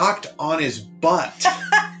knocked on his butt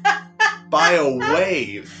by a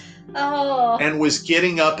wave. Oh. And was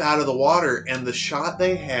getting up out of the water, and the shot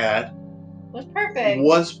they had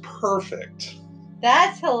was perfect.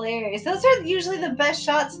 That's hilarious. Those are usually the best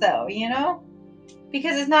shots, though, you know?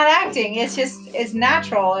 Because it's not acting. It's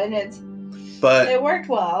natural, and it worked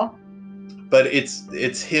well. But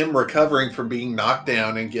it's him recovering from being knocked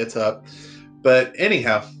down and gets up. But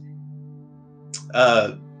anyhow,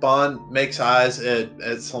 Bond makes eyes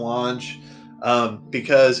at Solange,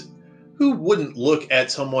 because who wouldn't look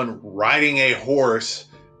at someone riding a horse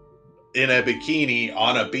in a bikini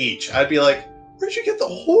on a beach? I'd be like, where'd you get the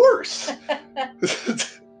horse?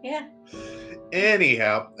 Yeah.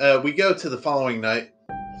 Anyhow, we go to the following night,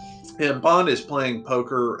 and Bond is playing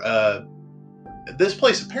poker. This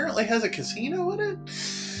place apparently has a casino in it.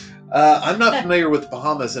 I'm not familiar with the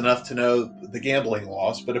Bahamas enough to know the gambling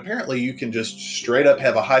laws, but apparently you can just straight up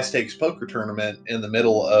have a high stakes poker tournament in the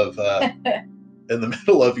middle of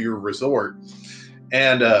your resort.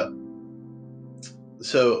 And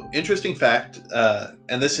so, interesting fact,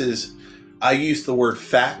 and this is, I use the word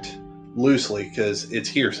fact loosely because it's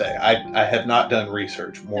hearsay. I have not done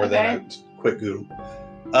research more than a quick Google.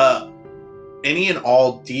 Any and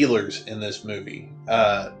all dealers in this movie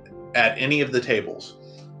at any of the tables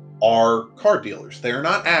are card dealers. They are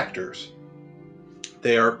not actors.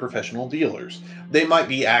 They are professional dealers. They might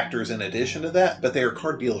be actors in addition to that, but they are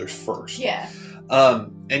card dealers first. Yeah.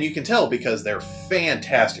 And you can tell because they're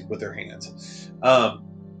fantastic with their hands.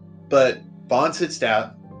 But Bond sits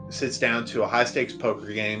down to a high stakes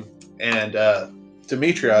poker game, and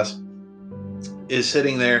Demetrios is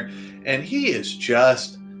sitting there, and he is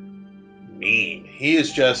just mean. He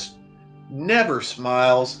is just never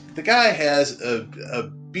smiles. The guy has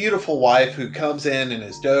a beautiful wife who comes in and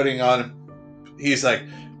is doting on him. He's like,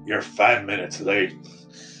 "You're 5 minutes late."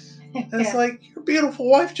 And it's like, your beautiful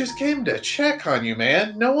wife just came to check on you,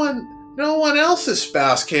 man. No one else's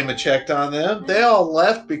spouse came and checked on them. They all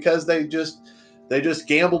left because they just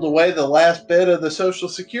gambled away the last bit of the Social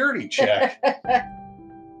Security check.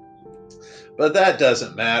 But that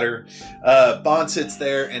doesn't matter. Bond sits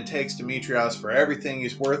there and takes Demetrios for everything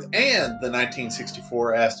he's worth and the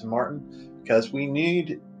 1964 Aston Martin, because we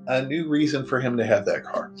need a new reason for him to have that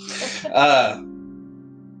car.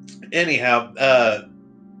 Anyhow,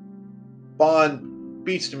 Bond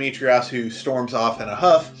beats Demetrios, who storms off in a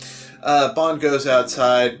huff. Bond goes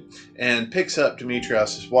outside and picks up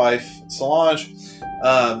Demetrios' wife, Solange,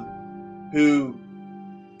 who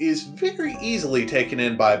is very easily taken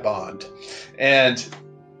in by Bond. And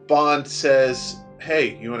Bond says,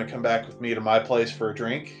 "Hey, you want to come back with me to my place for a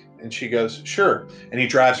drink?" And she goes, "Sure." And he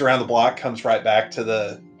drives around the block, comes right back to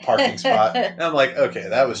the parking spot. And I'm like, okay,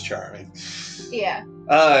 that was charming. Yeah.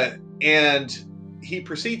 And he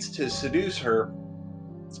proceeds to seduce her.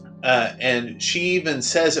 And she even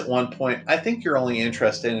says at one point, "I think you're only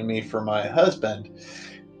interested in me for my husband."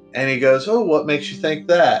 And he goes, "Oh, what makes you think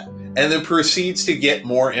that?" And then proceeds to get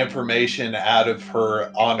more information out of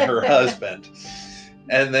her on her husband.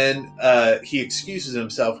 And then he excuses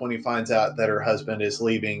himself when he finds out that her husband is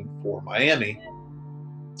leaving for Miami.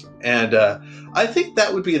 And I think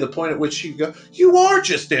that would be the point at which she'd go, "You are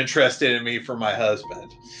just interested in me for my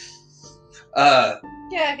husband."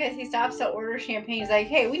 Yeah, because he stops to order champagne. He's like,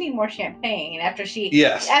 "Hey, we need more champagne." And after she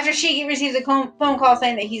Yes. receives a phone call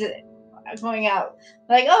saying that he's going out,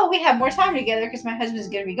 like, "Oh, we have more time together because my husband's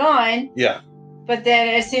going to be gone." Yeah. But then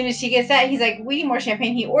as soon as she gets that, he's like, "We need more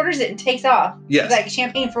champagne." He orders it and takes off. Yes. He's like,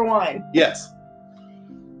 "Champagne for one." Yes.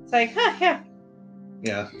 It's like, huh, yeah.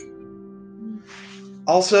 Yeah.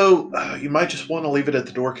 Also, you might just want to leave it at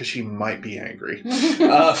the door because she might be angry.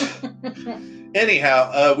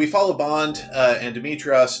 Anyhow, we follow Bond and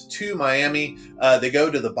Demetrios to Miami. They go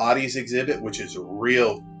to the bodies exhibit, which is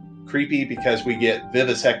real creepy because we get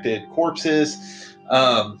vivisected corpses.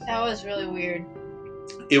 That was really weird.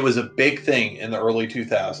 It was a big thing in the early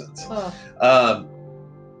 2000s. Oh.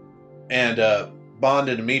 And Bond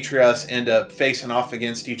and Demetrios end up facing off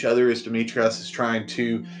against each other as Demetrios is trying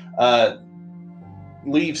to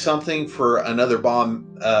leave something for another bomb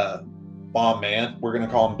man. We're going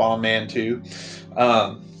to call him Bomb Man 2.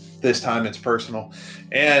 This time it's personal.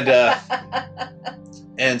 And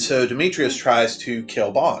so Demetrios tries to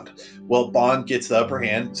kill Bond. Well, Bond gets the upper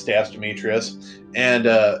hand, stabs Demetrios. And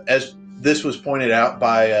as this was pointed out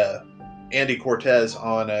by Andy Cortez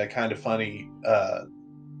on a Kind of Funny,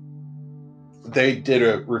 they did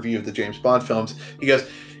a review of the James Bond films.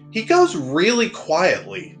 He goes really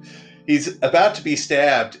quietly. He's about to be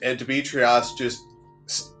stabbed, and Demetrios just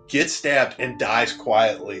gets stabbed and dies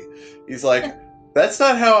quietly. He's like, "That's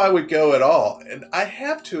not how I would go at all." And I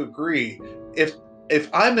have to agree. If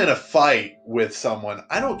I'm in a fight with someone,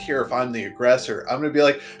 I don't care if I'm the aggressor. I'm going to be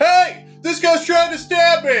like, "Hey, this guy's trying to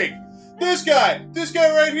stab me. This guy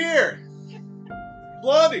right here.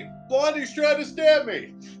 Blondie's trying to stab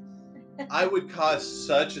me." I would cause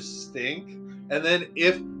such a stink. And then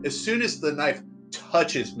as soon as the knife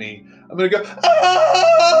touches me, I'm going to go,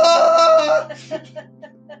 "Ah!"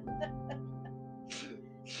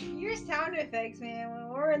 Your sound effects, man, when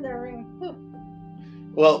we're in the room. Whew.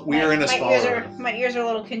 Well, we are in a small room. My ears are a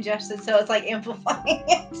little congested, so it's like amplifying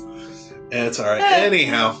it. It's all right.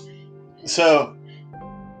 Anyhow, so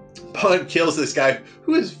Bond kills this guy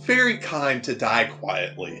who is very kind to die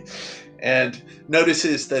quietly, and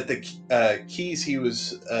notices that the keys he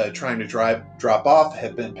was trying to drop off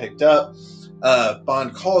have been picked up.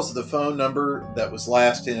 Bond calls the phone number that was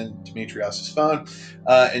last in Demetrios' phone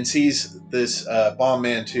and sees this Bomb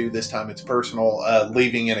Man 2, this time it's personal,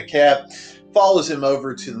 leaving in a cab. Follows him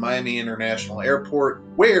over to the Miami International Airport,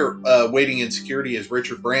 where waiting in security is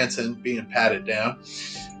Richard Branson being patted down.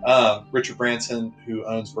 Richard Branson, who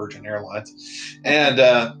owns Virgin Airlines. And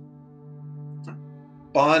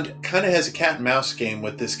Bond kind of has a cat and mouse game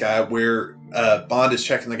with this guy where Bond is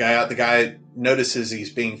checking the guy out. The guy notices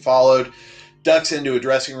he's being followed, ducks into a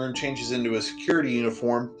dressing room, changes into a security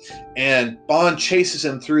uniform, and Bond chases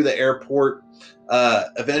him through the airport.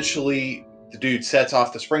 Eventually, the dude sets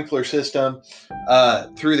off the sprinkler system.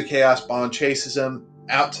 Through the chaos, Bond chases him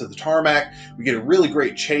out to the tarmac. We get a really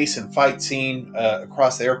great chase and fight scene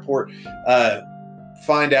across the airport.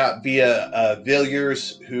 Find out via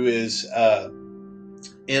Villiers, who is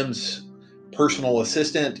M's personal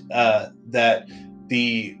assistant, that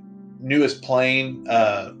the newest plane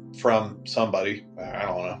from somebody, I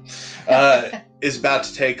don't know, is about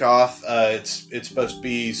to take off. It's supposed to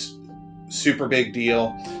be super big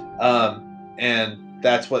deal. And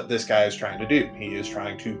that's what this guy is trying to do. He is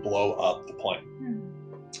trying to blow up the plane.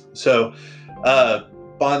 So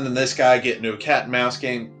Bond and this guy get into a cat and mouse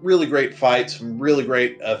game. Really great fight. Some really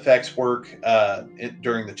great effects work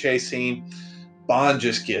during the chase scene. Bond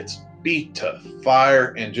just gets beat to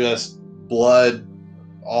fire and just blood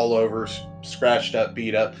all over, scratched up,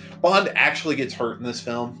 beat up. Bond actually gets hurt in this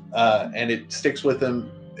film, and it sticks with him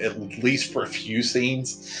at least for a few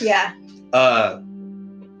scenes. Yeah.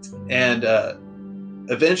 And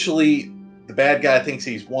eventually, the bad guy thinks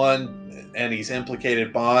he's won, and he's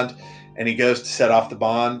implicated Bond, and he goes to set off the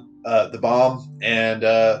bomb,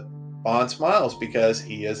 and Bond smiles because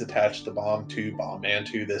he has attached the bomb to Bomb Man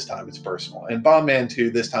 2. This time it's personal. And Bomb Man 2,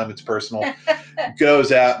 this time it's personal,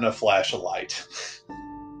 goes out in a flash of light.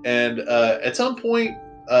 And at some point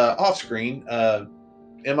off screen,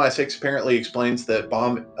 MI6 apparently explains that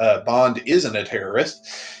Bond isn't a terrorist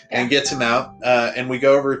and gets him out. And we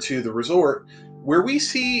go over to the resort where we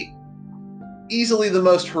see easily the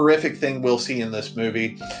most horrific thing we'll see in this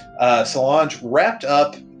movie. Solange wrapped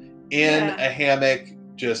up in a hammock,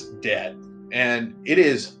 just dead. And it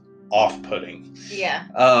is off-putting. Yeah.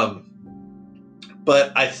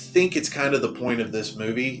 But I think it's kind of the point of this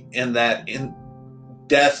movie in that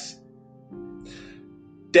death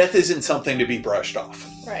isn't something to be brushed off.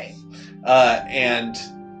 Right. And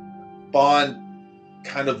Bond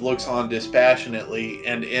kind of looks on dispassionately,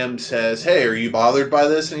 and M says, "Hey, are you bothered by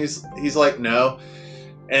this?" And he's like, "No."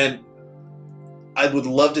 And I would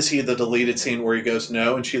love to see the deleted scene where he goes,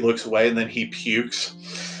 "No," and she looks away, and then he pukes.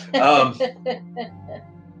 But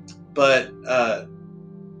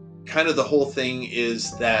kind of the whole thing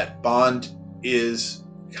is that Bond is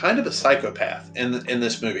kind of a psychopath in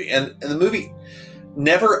this movie, and the movie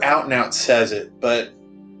never out and out says it, but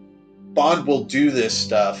Bond will do this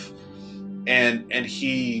stuff, and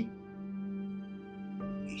he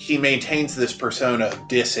maintains this persona of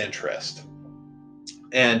disinterest.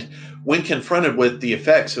 And when confronted with the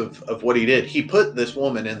effects of what he did, he put this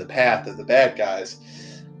woman in the path of the bad guys.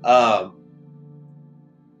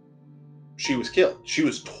 She was killed. She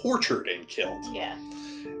was tortured and killed. Yeah.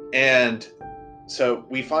 And so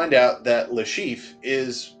we find out that Le Chiffre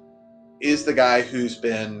is the guy who's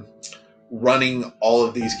been running all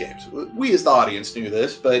of these games. We as the audience knew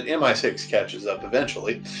this, but MI6 catches up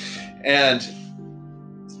eventually. And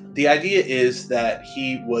the idea is that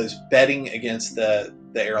he was betting against the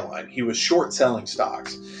airline. He was short selling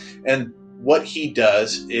stocks. And what he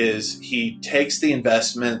does is he takes the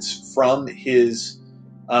investments from his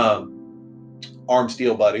arms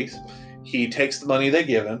deal buddies. He takes the money they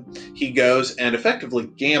give him. He goes and effectively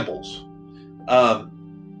gambles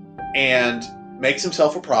and makes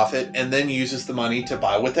himself a profit, and then uses the money to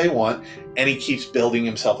buy what they want, and he keeps building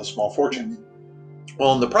himself a small fortune.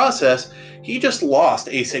 Well, in the process, he just lost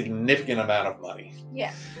a significant amount of money.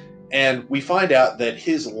 Yeah. And we find out that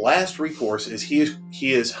his last recourse is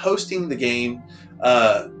he is hosting the game,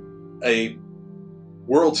 a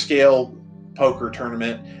world scale poker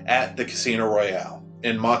tournament at the Casino Royale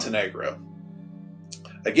in Montenegro.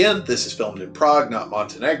 Again, this is filmed in Prague, not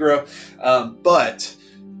Montenegro, but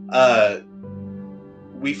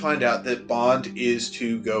we find out that Bond is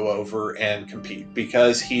to go over and compete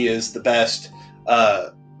because he is the best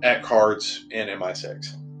at cards in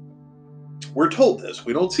MI6. We're told this.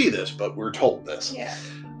 We don't see this, but we're told this. Yeah.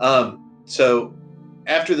 So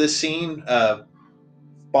after this scene,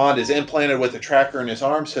 Bond is implanted with a tracker in his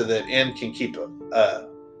arm so that M can keep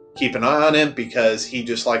an eye on him because he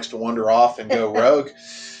just likes to wander off and go rogue.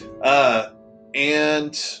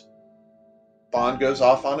 And Bond goes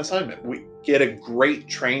off on assignment. We get a great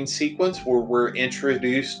train sequence where we're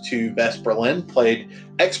introduced to Vesper Berlin, played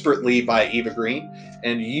expertly by Eva Green,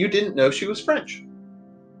 and you didn't know she was French.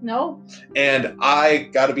 No. And I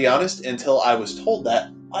got to be honest, until I was told that,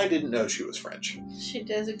 I didn't know she was French. She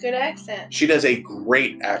does a good accent. She does a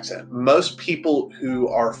great accent. Most people who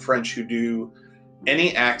are French who do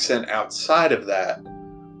any accent outside of that,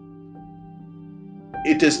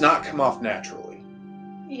 it does not come off naturally.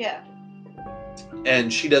 Yeah.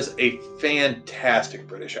 And she does a fantastic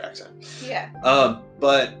British accent. Yeah.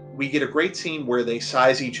 But we get a great scene where they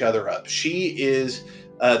size each other up. She is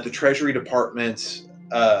the Treasury Department's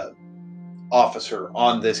officer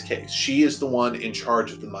on this case. She is the one in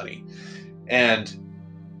charge of the money. And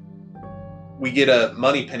we get a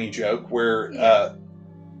Moneypenny joke where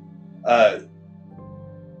I'm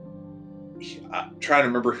trying to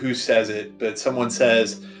remember who says it, but someone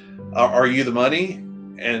says, "Are you the money?"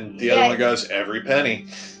 And the other one goes, "Every penny."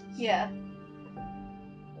 Yeah.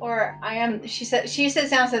 Or I am. She sits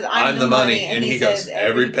down and says, "I'm the money," and he goes,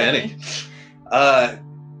 "Every penny."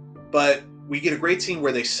 But we get a great scene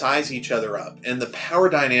where they size each other up, and the power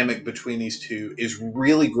dynamic between these two is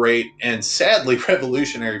really great and sadly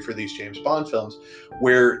revolutionary for these James Bond films,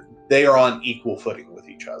 where they are on equal footing with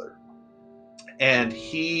each other. And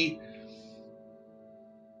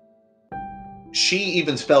she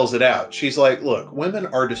even spells it out. She's like, look, women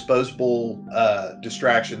are disposable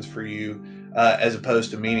distractions for you as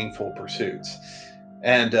opposed to meaningful pursuits.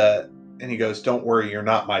 And he goes, don't worry, you're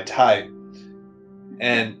not my type.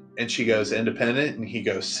 And she goes, independent, and he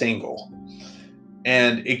goes, single.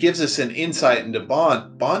 And it gives us an insight into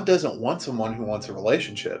Bond. Bond doesn't want someone who wants a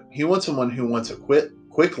relationship. He wants someone who wants a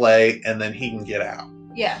quick lay, and then he can get out.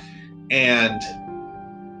 Yeah. And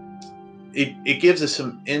it gives us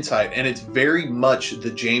some insight, and it's very much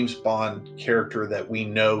the James Bond character that we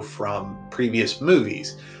know from previous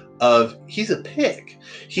movies. Of he's a pig.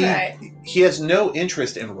 He has no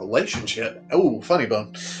interest in relationship. Oh, funny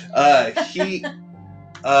bone.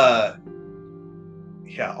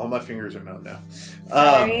 Yeah, all my fingers are numb now.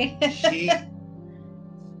 Sorry.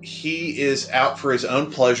 he is out for his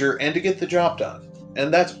own pleasure and to get the job done,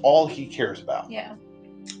 and that's all he cares about. Yeah.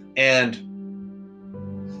 And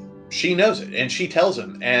she knows it, and she tells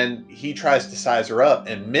him, and he tries to size her up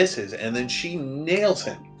and misses, and then she nails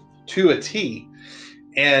him to a T.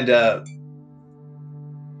 And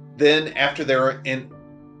then after they're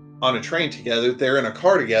on a train together, they're in a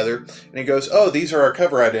car together, and he goes, oh, these are our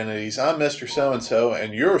cover identities. I'm Mr. So-and-so,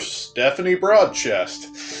 and you're Stephanie Broadchest.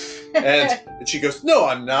 And she goes, no,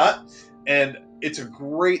 I'm not. And it's a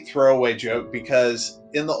great throwaway joke, because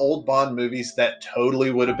in the old Bond movies, that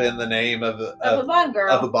totally would have been the name of a Bond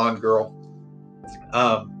girl. Of a Bond girl.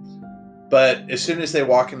 But as soon as they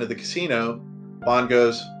walk into the casino, Bond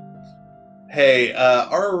goes, hey,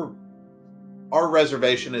 our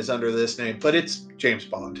reservation is under this name, but it's James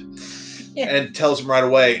Bond. Yeah. And tells him right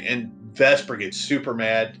away, and Vesper gets super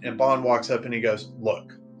mad, and Bond walks up and he goes,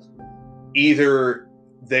 look, either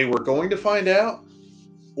they were going to find out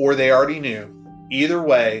or they already knew. Either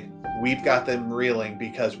way, we've got them reeling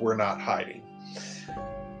because we're not hiding.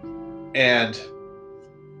 And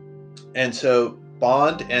so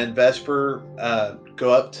Bond and Vesper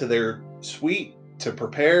go up to their suite to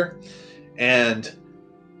prepare, and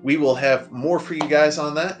we will have more for you guys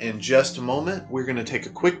on that in just a moment. We're going to take a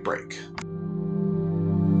quick break.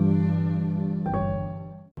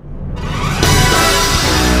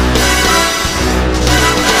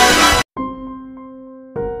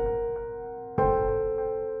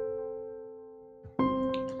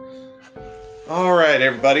 All right,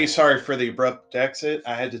 everybody. Sorry for the abrupt exit.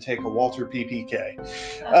 I had to take a Walter PPK.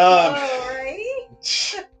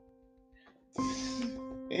 Alrighty.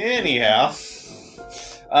 Anyhow.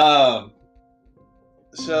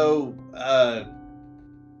 So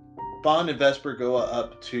Bond and Vesper go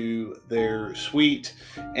up to their suite,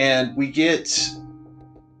 and they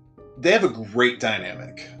have a great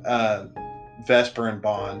dynamic, Vesper and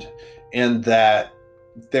Bond, in that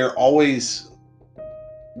they're always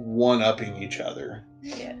one-upping each other.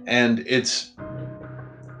 Yeah. And it's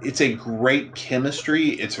a great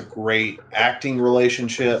chemistry. It's a great acting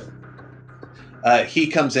relationship. He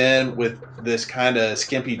comes in with this kind of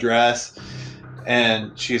skimpy dress,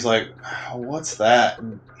 and she's like, what's that?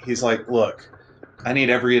 And he's like, look, I need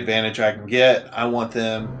every advantage I can get. I want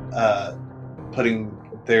them putting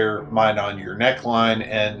their mind on your neckline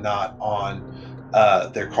and not on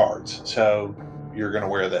their cards. So you're going to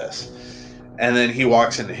wear this. And then he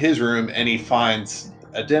walks into his room and he finds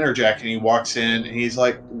a dinner jacket, and he walks in and he's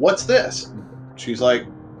like, what's this? And she's like,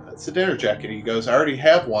 that's a dinner jacket. He goes, I already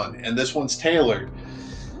have one, and this one's tailored.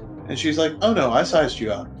 And she's like, oh no, I sized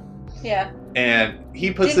you up. Yeah. And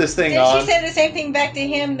he puts this thing on. Did she say the same thing back to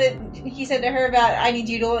him that he said to her about, I need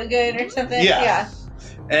you to look good or something? Yeah.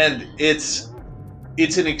 And it's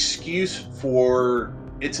an excuse for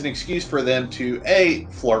them to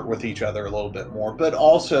flirt with each other a little bit more, but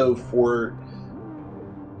also for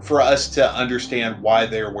us to understand why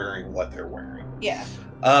they're wearing what they're wearing. Yeah.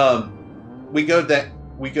 We go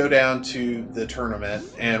down to the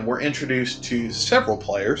tournament, and we're introduced to several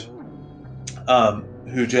players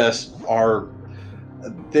who just are.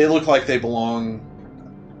 They look like they belong,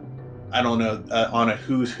 I don't know, on a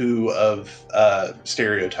who's who of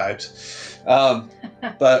stereotypes.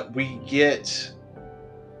 But we get,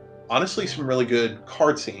 honestly, some really good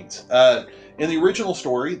card scenes. In the original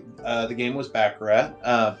story, the game was Baccarat,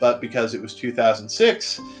 but because it was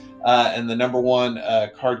 2006, and the number one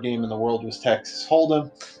card game in the world was Texas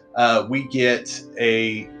Hold'em, we get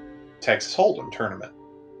a Texas Hold'em tournament.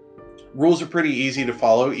 Rules are pretty easy to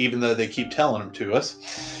follow, even though they keep telling them to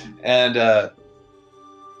us. And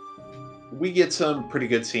we get some pretty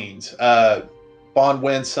good scenes. Bond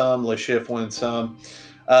wins some, Le Chiffre wins some.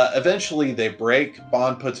 Eventually they break.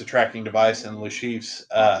 Bond puts a tracking device in Le Chiffre's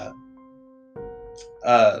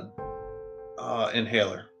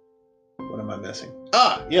inhaler. What am I missing?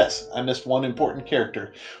 Yes, I missed one important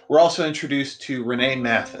character. We're also introduced to Renee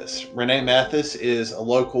Mathis. Renee Mathis is a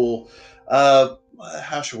local,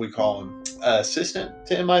 how should we call him? Assistant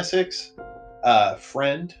to MI6,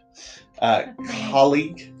 friend,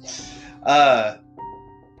 colleague.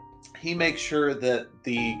 He makes sure that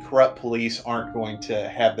the corrupt police aren't going to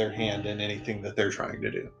have their hand in anything that they're trying to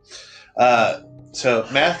do. So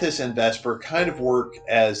Mathis and Vesper kind of work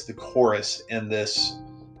as the chorus in this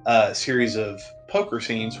series of poker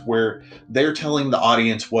scenes where they're telling the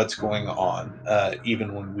audience what's going on,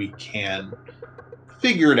 even when we can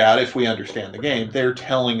figure it out if we understand the game. They're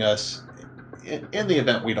telling us in the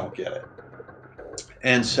event we don't get it.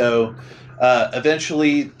 And so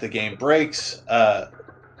eventually the game breaks.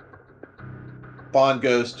 Bond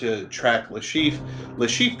goes to track Lashif.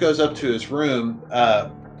 Lashif goes up to his room,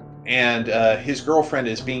 and his girlfriend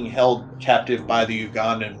is being held captive by the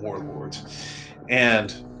Ugandan warlords.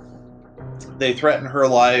 And they threaten her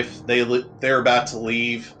life. They're about to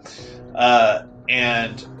leave,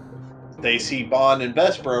 and they see Bond and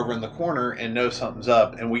Vesper over in the corner and know something's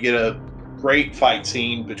up. And we get a great fight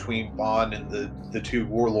scene between Bond and the two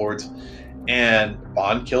warlords, and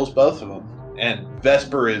Bond kills both of them. And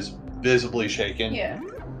Vesper is visibly shaken. Yeah.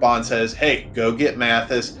 Bond says, "Hey, go get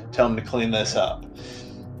Mathis. Tell him to clean this up."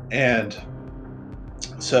 And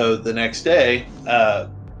so the next day,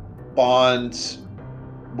 Bond's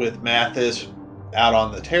with Mathis out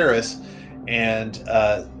on the terrace, and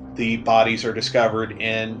the bodies are discovered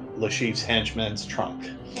in Lashif's henchman's trunk.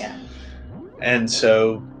 Yeah. And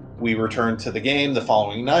so we return to the game the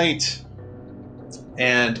following night,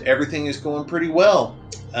 and everything is going pretty well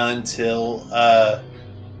until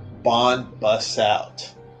Bond busts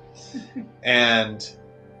out. And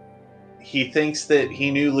he thinks that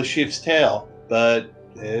he knew Lashif's tale, but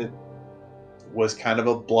it was kind of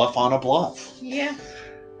a bluff on a bluff. Yeah.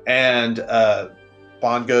 And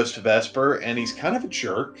Bond goes to Vesper, and he's kind of a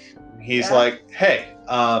jerk. He's Yeah. like, "Hey,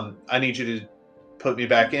 I need you to put me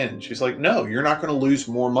back in." She's like, "No, you're not going to lose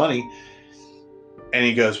more money." And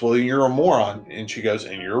he goes, "Well, you're a moron." And she goes,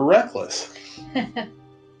 "And you're reckless."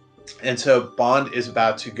 And so Bond is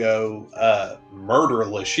about to go murder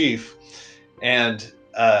Lashif, and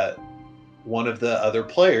one of the other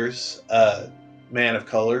players, a man of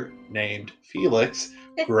color named Felix,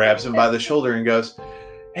 grabs him by the shoulder and goes,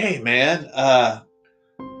 "Hey, man,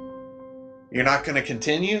 you're not going to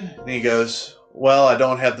continue?" And he goes, "Well, I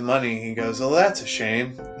don't have the money." He goes, "Well, that's a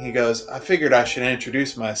shame." He goes, "I figured I should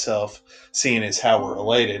introduce myself, seeing as how we're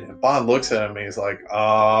related." And Bond looks at him and he's like,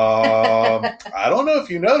 "I don't know if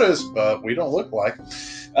you noticed, but we don't look alike."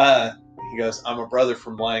 He goes, "I'm a brother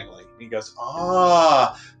from Langley." He goes,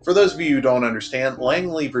 for those of you who don't understand,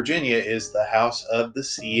 Langley, Virginia is the house of the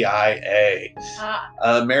CIA.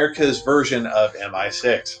 America's version of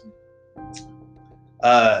MI6.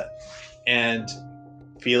 And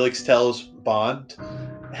Felix tells Bond,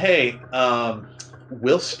 "Hey,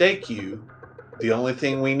 we'll stake you. The only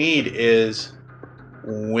thing we need is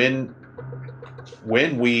when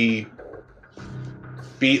we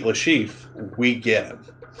beat Lashif, we get him."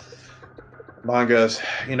 Bond goes,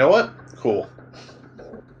 "You know what? Cool."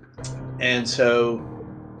 And so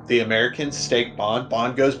the Americans stake Bond.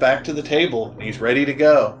 Bond goes back to the table and he's ready to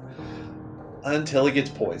go until he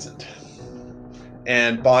gets poisoned.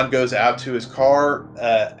 And Bond goes out to his car,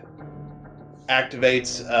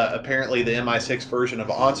 activates apparently the MI6 version of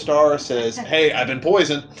OnStar, says, "Hey, I've been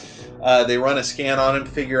poisoned." They run a scan on him,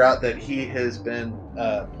 figure out that he has been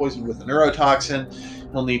poisoned with a neurotoxin.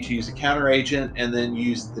 He'll need to use a counteragent and then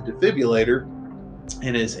use the defibrillator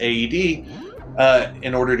in his AED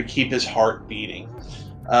in order to keep his heart beating.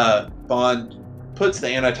 Bond puts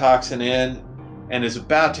the antitoxin in and is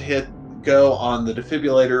about to go on the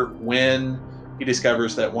defibrillator when he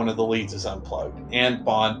discovers that one of the leads is unplugged, and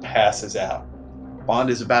Bond passes out. Bond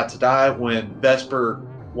is about to die when Vesper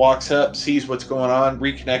walks up, sees what's going on,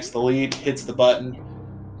 reconnects the lead, hits the button,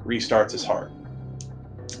 restarts his heart.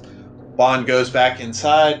 Bond goes back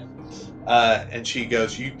inside, and she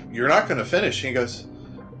goes, "You're not going to finish." He goes,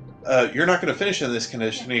 "You're not going to finish in this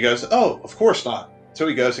condition." And he goes, "Oh, of course not." So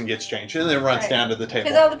he goes and gets changed, and then runs down to the table.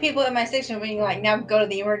 Because all the people in my section were being like, "Now go to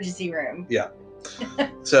the emergency room." Yeah.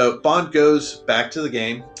 So Bond goes back to the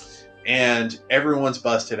game, and everyone's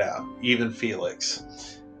busted out, even Felix.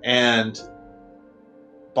 And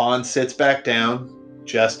Bond sits back down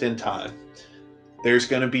just in time. There's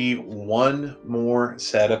going to be one more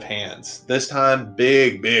set of hands. This time,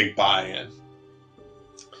 big buy-in.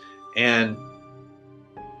 And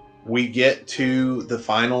we get to the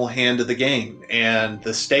final hand of the game, and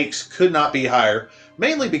the stakes could not be higher,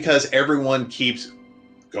 mainly because everyone keeps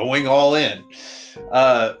going all in.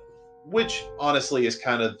 which honestly is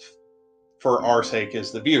kind of for our sake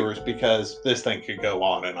as the viewers, because this thing could go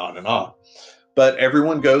on and on and on. But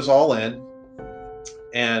everyone goes all in,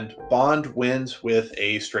 and Bond wins with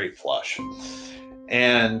a straight flush.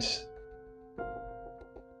 And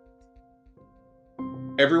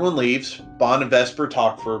everyone leaves. Bond and Vesper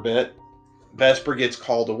talk for a bit. Vesper gets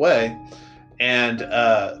called away, and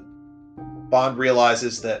Bond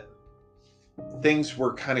realizes that things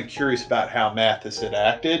were kind of curious about how Mathis had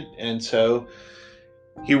acted, and so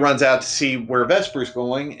he runs out to see where Vesper's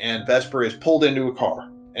going, and Vesper is pulled into a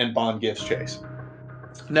car, and Bond gives chase.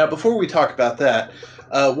 Now, before we talk about that,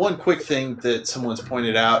 one quick thing that someone's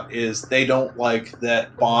pointed out is they don't like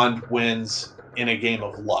that Bond wins in a game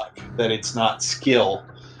of luck, that it's not skill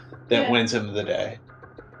that wins him the day.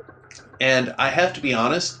 And I have to be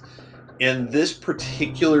honest, in this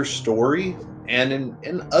particular story, and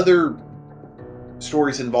in other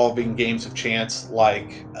stories involving games of chance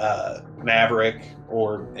like Maverick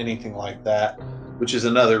or anything like that, which is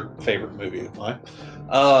another favorite movie of mine,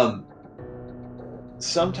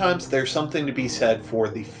 sometimes there's something to be said for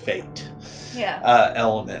the fate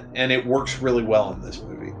element, and it works really well in this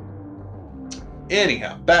movie.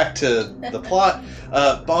 Anyhow, back to the plot.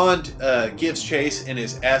 Bond gives chase in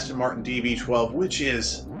his Aston Martin DB12, which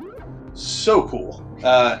is so cool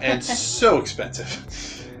and so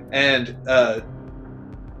expensive, and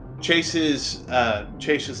chases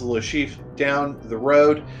Le Chiffre down the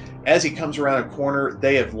road. As he comes around a corner,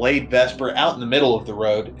 they have laid Vesper out in the middle of the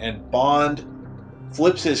road, and Bond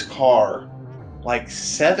flips his car like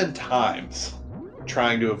 7 times,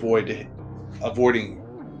 trying to avoid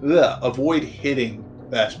hitting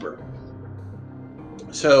Vesper.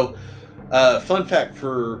 So, fun fact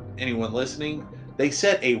for anyone listening, they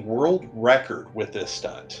set a world record with this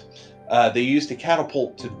stunt. They used a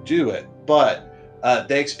catapult to do it, but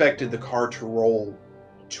they expected the car to roll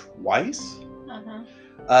twice,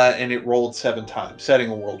 and it rolled 7 times, setting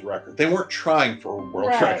a world record. They weren't trying for a world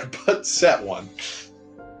record, but set one.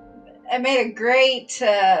 It made a great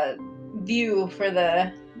view for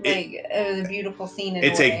the... it was a beautiful scene in a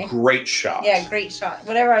way. It's a great shot. Yeah, great shot.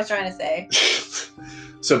 Whatever I was trying to say.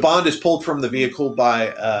 So Bond is pulled from the vehicle by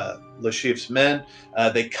Le Chiffre's men.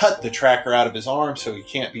 They cut the tracker out of his arm so he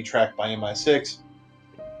can't be tracked by MI6.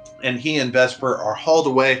 And he and Vesper are hauled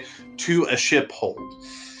away to a ship hold.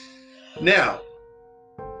 Now,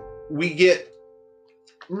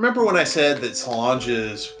 remember when I said that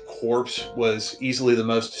Solange's corpse was easily the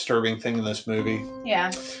most disturbing thing in this movie?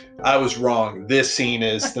 Yeah. I was wrong. This scene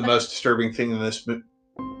is the most disturbing thing in this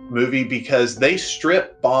movie because they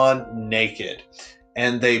strip Bond naked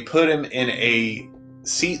and they put him in a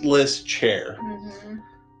seatless chair. Mm-hmm.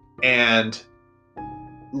 And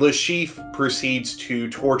Le Chiffre proceeds to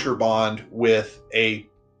torture Bond with a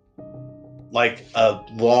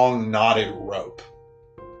long knotted rope.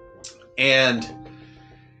 And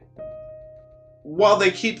while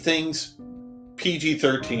they keep things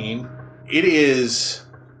PG-13, it is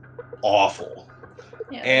awful.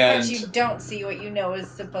 Yeah, and but you don't see what you know is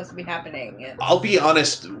supposed to be happening. I'll be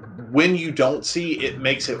honest, when you don't see, it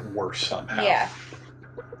makes it worse somehow. Yeah.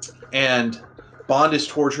 And Bond is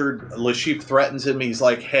tortured. Le Chiffre threatens him. He's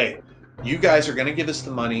like, hey, you guys are going to give us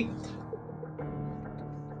the money.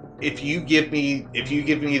 If you give me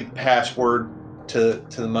the password to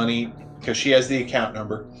the money, because she has the account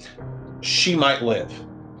number, she might live.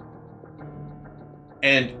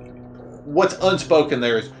 And what's unspoken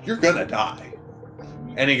there is, you're going to die.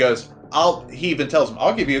 And he goes, he even tells him,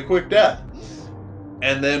 I'll give you a quick death.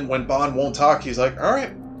 And then when Bond won't talk, he's like, all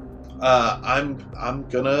right, I'm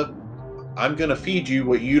gonna feed you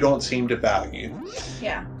what you don't seem to value.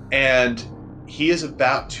 Yeah. And he is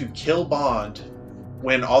about to kill Bond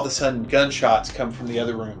when all of a sudden gunshots come from the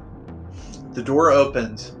other room. The door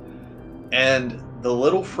opens, and the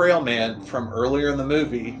little frail man from earlier in the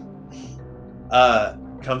movie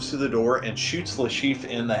comes to the door and shoots Le Chiffre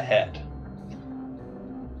in the head.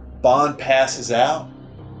 Bond passes out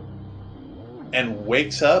and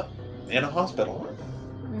wakes up in a hospital room.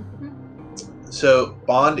 Mm-hmm. So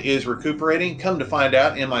Bond is recuperating. Come to find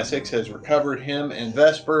out, MI6 has recovered him and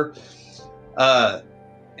Vesper,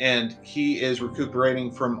 and he is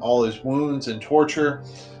recuperating from all his wounds and torture.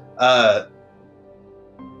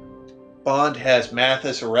 Bond has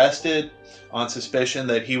Mathis arrested on suspicion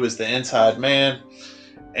that he was the inside man,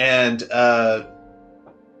 and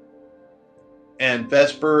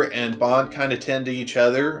Vesper and Bond kind of tend to each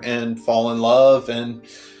other and fall in love, and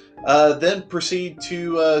then proceed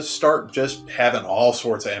to start just having all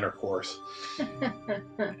sorts of intercourse.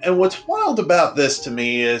 And what's wild about this to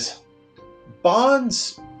me is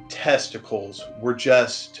Bond's testicles were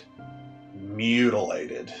just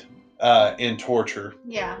mutilated in torture.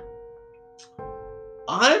 Yeah.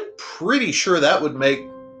 I'm pretty sure that would make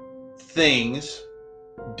things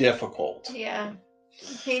difficult. Yeah.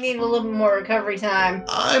 He needed a little bit more recovery time.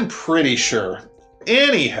 I'm pretty sure.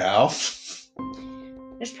 Anyhow,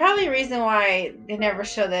 There's probably a reason why they never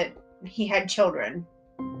show that he had children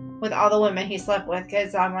with all the women he slept with.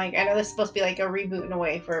 Because I'm like, I know this is supposed to be like a reboot in a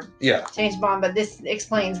way for yeah. James Bond, but this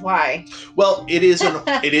explains why. Well, it is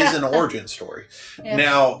an origin story. Yeah.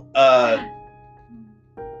 Now,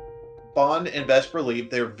 Bond and Vesper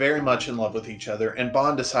leave. They're very much in love with each other, and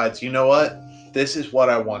Bond decides, you know what? This is what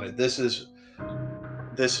I wanted. This is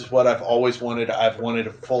what I've always wanted. I've wanted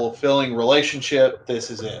a fulfilling relationship.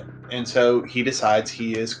 This is it. And so he decides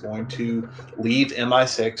he is going to leave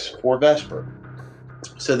MI6 for Vesper.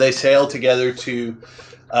 So they sail together to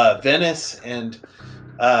Venice, and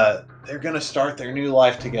they're going to start their new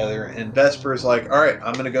life together. And Vesper is like, all right,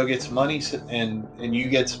 I'm going to go get some money, and you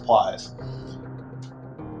get supplies.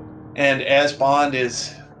 And as Bond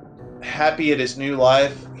is happy at his new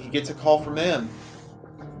life, he gets a call from him.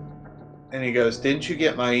 And he goes, didn't you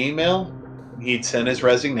get my email? He'd sent his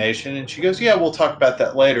resignation. And she goes, yeah, we'll talk about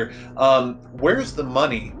that later. Where's the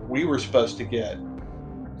money we were supposed to get?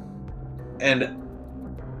 And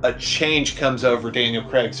a change comes over Daniel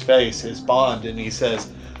Craig's face as Bond. And he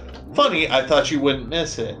says, funny, I thought you wouldn't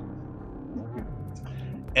miss it.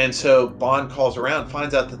 And so Bond calls around,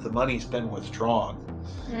 finds out that the money's been withdrawn.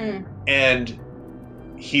 And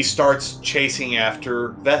he starts chasing after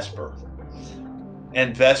Vesper.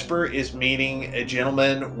 And Vesper is meeting a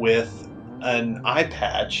gentleman with an eye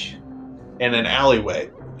patch in an alleyway.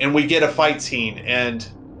 And we get a fight scene, and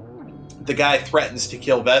the guy threatens to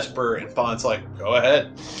kill Vesper, and Bond's like, go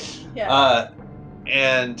ahead. Yeah.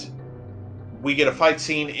 And we get a fight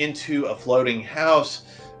scene into a floating house.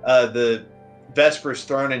 The Vesper's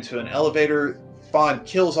thrown into an elevator. Bond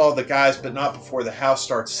kills all the guys, but not before the house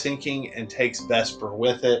starts sinking and takes Vesper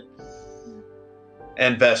with it.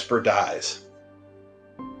 And Vesper dies.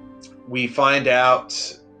 We find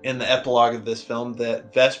out in the epilogue of this film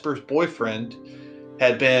that Vesper's boyfriend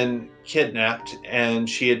had been kidnapped and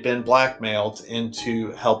she had been blackmailed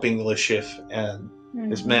into helping Le Chiffre and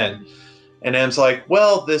his men. And M's like,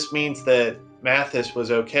 well, this means that Mathis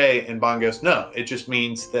was okay. And Bond goes, no, it just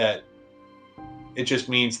means that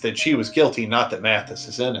she was guilty, not that Mathis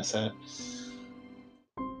is innocent.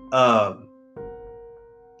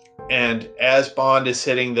 And as Bond is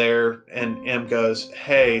sitting there, and M goes,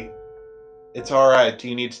 hey, it's all right. Do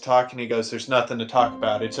you need to talk? And he goes, there's nothing to talk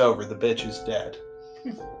about. It's over. The bitch is dead.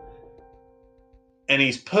 And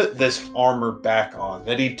he's put this armor back on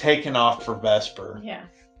that he'd taken off for Vesper. Yeah.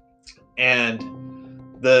 And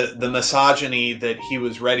the misogyny that he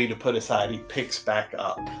was ready to put aside, he picks back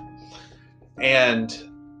up. And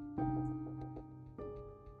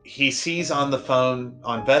he sees on the phone,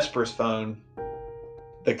 on Vesper's phone,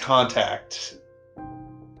 the contact,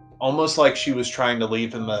 almost like she was trying to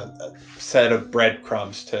leave him a set of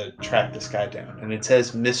breadcrumbs to track this guy down. And it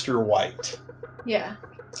says Mr. White. Yeah.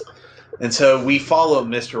 And so we follow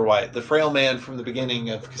Mr. White, the frail man from the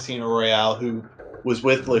beginning of Casino Royale, who was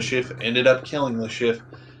with Le Chiffre, ended up killing Le Chiffre.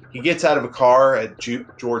 He gets out of a car at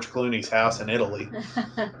George Clooney's house in Italy.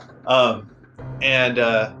 And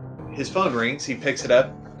his phone rings. He picks it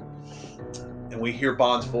up. And we hear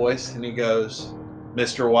Bond's voice. And he goes,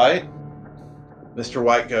 Mr. White? Mr.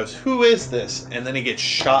 White goes, who is this? And then he gets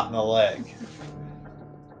shot in the leg.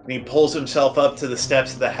 And he pulls himself up to the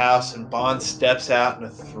steps of the house. And Bond steps out in a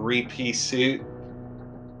 3-piece suit.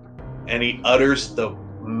 And he utters the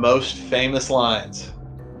most famous lines.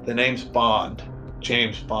 The name's Bond.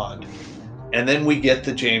 James Bond. And then we get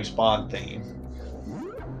the James Bond theme.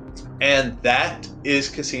 And that is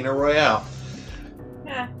Casino Royale.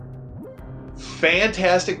 Yeah.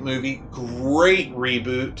 Fantastic movie, great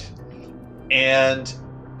reboot, and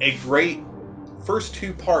a great first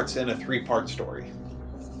 2 parts in a 3-part story.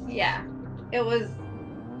 Yeah. It was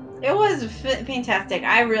fantastic.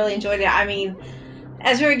 I really enjoyed it. I mean,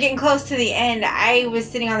 as we were getting close to the end, I was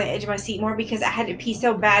sitting on the edge of my seat more because I had to pee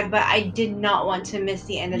so bad, but I did not want to miss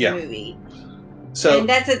the end of the movie. So, and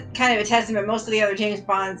that's a kind of a testament. Most of the other James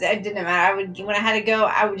Bonds, it didn't matter. When I had to go,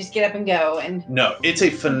 I would just get up and go. And no, it's a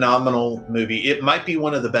phenomenal movie. It might be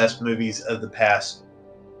one of the best movies of the past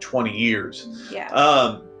 20 years.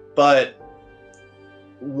 Yeah. But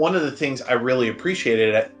one of the things I really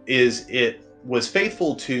appreciated is it was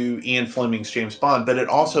faithful to Ian Fleming's James Bond, but it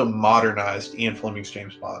also modernized Ian Fleming's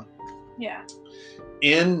James Bond. Yeah.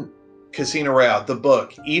 In Casino Royale, the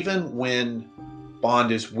book, even when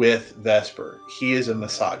Bond is with Vesper, he is a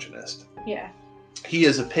misogynist. Yeah. He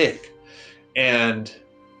is a pig. And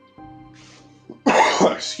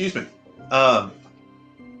Excuse me.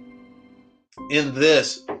 In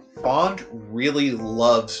this, Bond really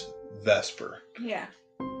loves Vesper Yeah.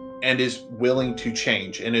 and is willing to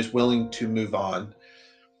change and is willing to move on.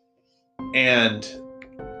 And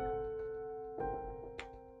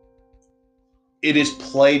it is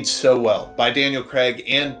played so well by Daniel Craig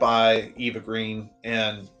and by Eva Green,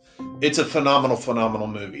 and it's a phenomenal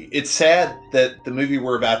movie. It's sad that the movie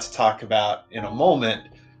we're about to talk about in a moment,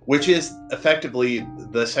 which is effectively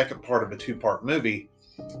the second part of a two-part movie,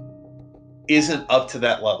 isn't up to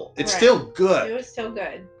that level. It's Right. still good. It was still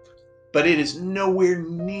good. But it is nowhere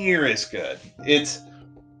near as good.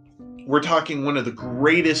 We're talking one of the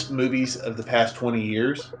greatest movies of the past 20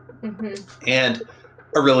 years and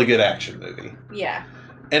a really good action movie. Yeah.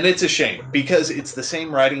 And it's a shame because it's the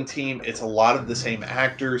same writing team, it's a lot of the same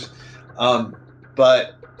actors,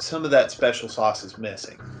 but some of that special sauce is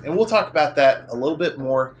missing. And we'll talk about that a little bit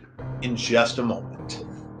more in just a moment.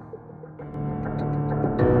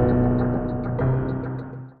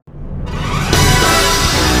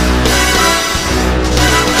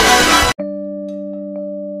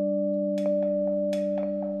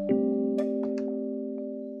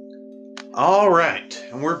 All right,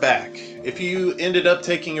 and we're back. If you ended up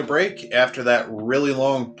taking a break after that really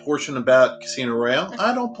long portion about Casino Royale,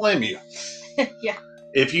 I don't blame you. Yeah.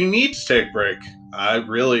 If you need to take a break, I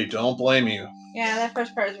really don't blame you. Yeah, that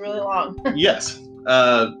first part is really long. Yes.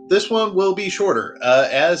 This one will be shorter,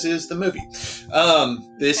 as is the movie.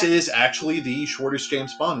 This is actually the shortest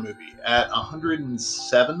James Bond movie at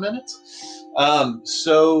 107 minutes.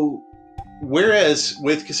 So whereas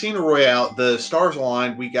with Casino Royale, the stars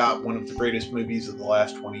aligned, we got one of the greatest movies of the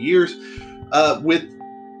last 20 years. With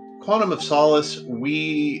Quantum of Solace,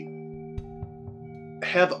 we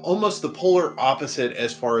have almost the polar opposite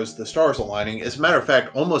as far as the stars aligning. As a matter of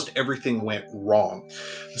fact, almost everything went wrong.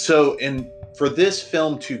 So, for this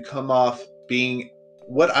film to come off being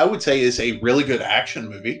what I would say is a really good action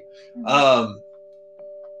movie,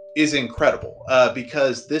 is incredible.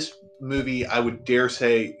 Because this movie, I would dare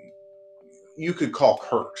say, you could call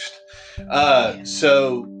cursed.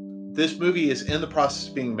 So this movie is in the process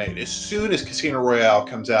of being made. As soon as Casino Royale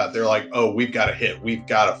comes out, they're like, oh, we've got a hit. We've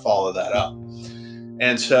got to follow that up.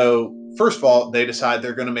 And so, first of all, they decide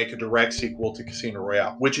they're going to make a direct sequel to Casino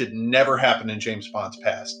Royale, which had never happened in James Bond's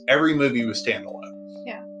past. Every movie was standalone.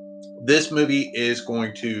 Yeah. This movie is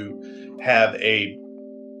going to have a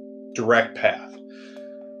direct path.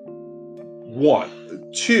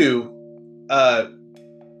 1. 2,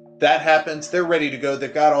 that happens. They're ready to go.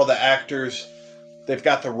 They've got all the actors. They've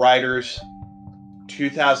got the writers.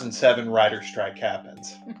 2007 writer strike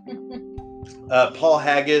happens. Paul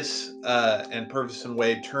Haggis and Purvis and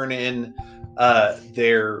Wade turn in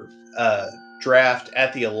their draft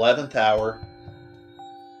at the 11th hour.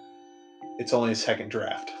 It's only a second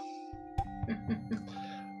draft.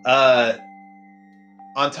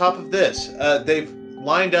 On top of this, they've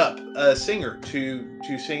lined up a singer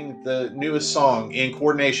to sing the newest song in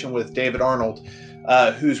coordination with David Arnold,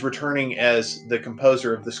 who's returning as the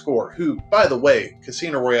composer of the score, who, by the way,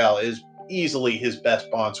 Casino Royale is easily his best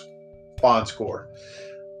Bond score.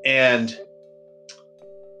 And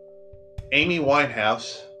Amy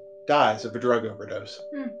Winehouse dies of a drug overdose.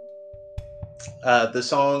 The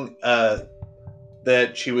song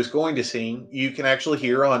that she was going to sing, you can actually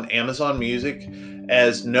hear on Amazon Music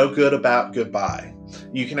as No Good About Goodbye.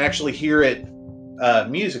 You can actually hear it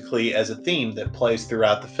musically as a theme that plays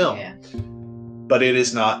throughout the film. Yeah. But it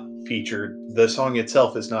is not featured. The song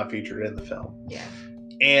itself is not featured in the film. Yeah.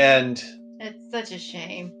 And It's such a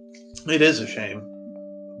shame. it is a shame.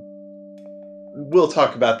 We'll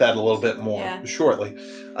talk about that a little bit more shortly.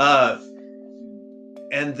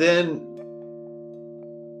 And then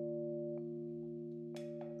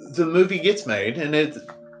the movie gets made, and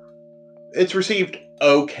it's received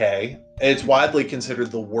okay. It's widely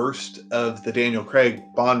considered the worst of the Daniel Craig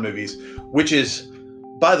Bond movies, which is,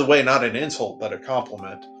 by the way, not an insult, but a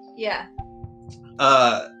compliment. Yeah.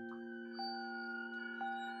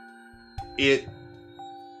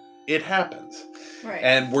 It happens. Right.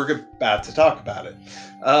 And we're about to talk about it.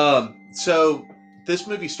 So this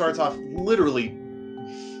movie starts off literally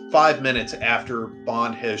 5 minutes after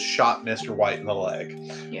Bond has shot Mr. White in the leg.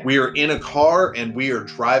 Yeah. We are in a car and we are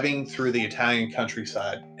driving through the Italian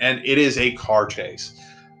countryside, and it is a car chase.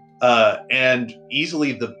 And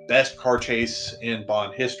easily the best car chase in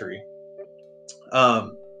Bond history.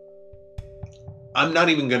 I'm not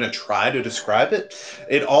even going to try to describe it.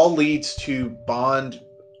 It all leads to Bond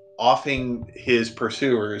offing his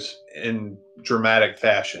pursuers in dramatic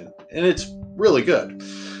fashion, and it's really good.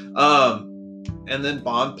 And then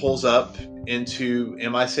Bond pulls up into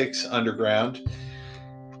MI6 Underground,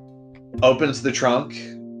 opens the trunk,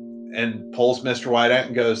 and pulls Mr. White out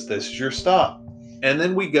and goes, "This is your stop." And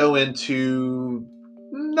then we go into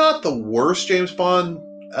not the worst James Bond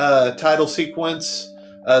title sequence.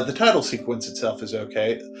 The title sequence itself is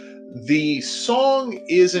okay. The song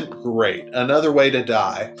isn't great. Another Way to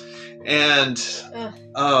Die. And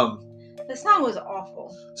the song was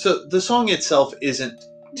awful. so the song itself isn't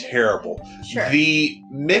terrible. Sure. The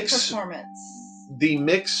mix Performance. the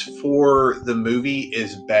mix for the movie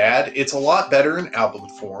is bad. It's a lot better in album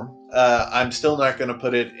form. I'm still not going to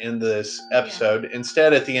put it in this episode.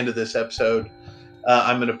 Instead, at the end of this episode,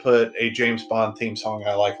 I'm going to put a James Bond theme song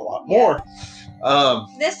I like a lot more.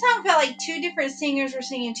 This song felt like two different singers were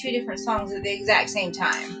singing two different songs at the exact same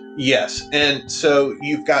time. Yes, and so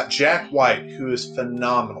you've got Jack White, who is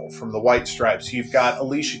phenomenal from the White Stripes. You've got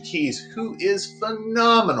Alicia Keys, who is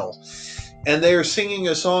phenomenal. And they are singing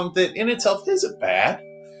a song that in itself isn't bad.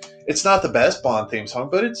 It's not the best Bond theme song,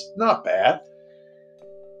 but it's not bad.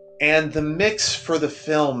 And the mix for the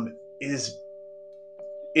film is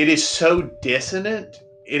so dissonant.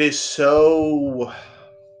 It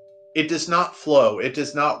does not flow. It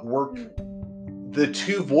does not work. The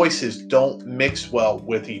two voices don't mix well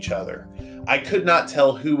with each other. I could not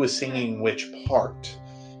tell who was singing which part.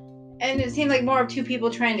 And it seemed like more of two people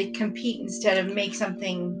trying to compete instead of make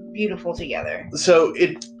something beautiful together. So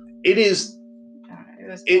it is It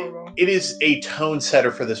was horrible. it is a tone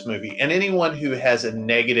setter for this movie. And anyone who has a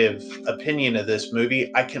negative opinion of this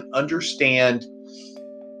movie, I can understand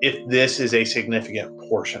if this is a significant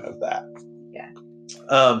portion of that. Yeah.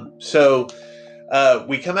 So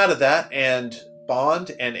we come out of that, and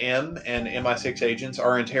Bond and M and MI6 agents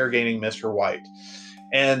are interrogating Mr. White.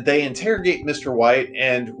 And they interrogate Mr. White,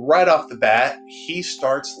 and right off the bat, he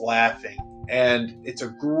starts laughing. And it's a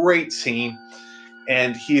great scene.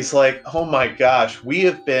 And he's like, "Oh my gosh, we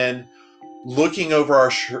have been looking over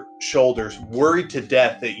our shoulders, worried to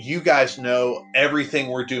death that you guys know everything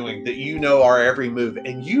we're doing, that you know our every move,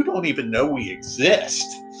 and you don't even know we exist."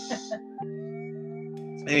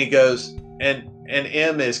 And he goes, and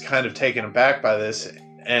M is kind of taken aback by this,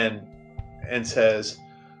 and says,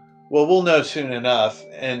 "Well, we'll know soon enough."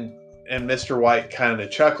 And Mr. White kind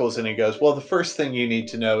of chuckles, and he goes, "Well, the first thing you need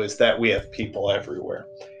to know is that we have people everywhere."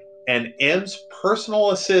 And M's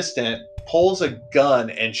personal assistant pulls a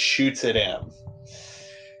gun and shoots at M.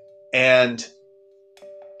 And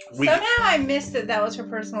Somehow I missed that was her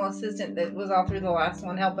personal assistant that was all through the last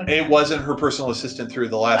one helping her. It wasn't her personal assistant through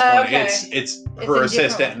the last one. Okay. It's her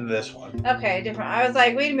assistant in this one. Okay, different. I was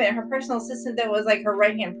like, wait a minute, her personal assistant that was like her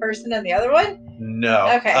right-hand person in the other one? No.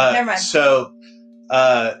 Okay, never mind. So,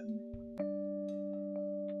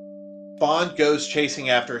 Bond goes chasing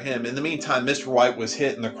after him. In the meantime, Mr. White was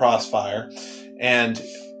hit in the crossfire, and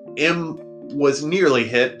M was nearly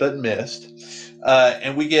hit but missed.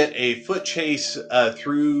 And we get a foot chase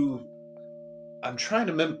through. I'm trying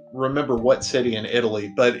to remember what city in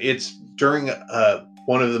Italy, but it's during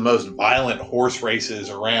one of the most violent horse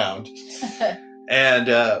races around.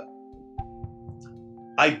 And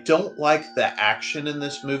I don't like the action in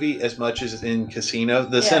this movie as much as in Casino.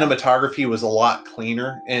 The cinematography was a lot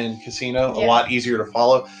cleaner in Casino, a lot easier to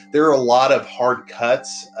follow. There are a lot of hard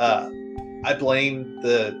cuts. I blame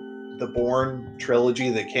the Bourne trilogy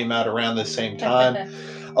that came out around the same time.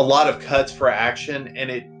 A lot of cuts for action,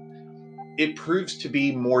 and it proves to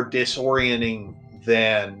be more disorienting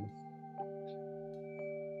than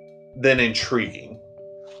intriguing.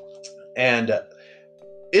 And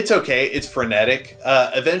it's okay. It's frenetic.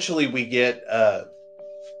 Eventually, we get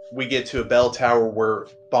to a bell tower where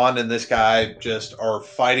Bond and this guy just are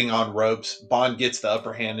fighting on ropes. Bond gets the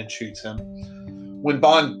upper hand and shoots him. When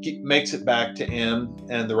Bond makes it back to M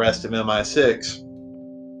and the rest of MI6,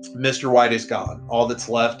 Mr. White is gone. All that's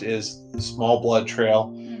left is the small blood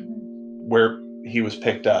trail where he was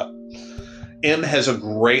picked up. M has a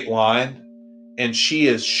great line, and she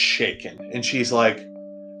is shaken. And she's like,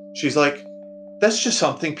 "That's just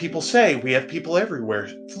something people say. We have people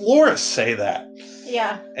everywhere. Florists say that."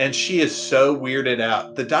 Yeah. And she is so weirded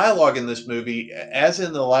out. The dialogue in this movie, as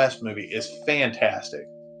in the last movie, is fantastic.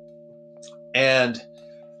 And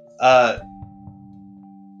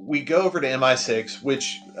we go over to MI6,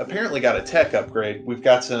 which apparently got a tech upgrade. We've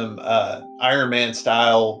got some Iron Man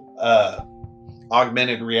style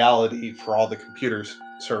augmented reality for all the computer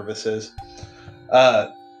services.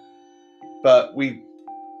 But we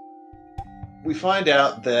find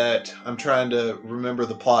out that, I'm trying to remember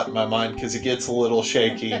the plot in my mind because it gets a little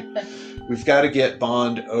shaky. We've got to get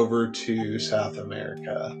Bond over to South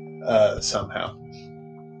America somehow.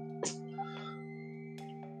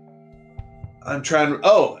 I'm trying.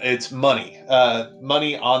 Oh, it's money.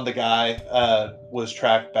 Money on the guy was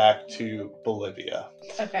tracked back to Bolivia,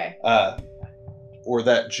 Okay. or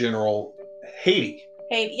that general Haiti.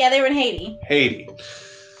 Haiti. Yeah, they were in Haiti. Haiti.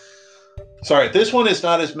 Sorry, this one is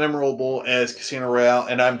not as memorable as Casino Royale,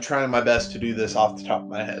 and I'm trying my best to do this off the top of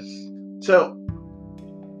my head. So,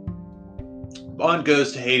 Bond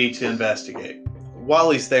goes to Haiti to investigate. While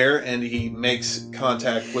he's there, and he makes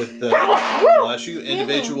contact with the bless you,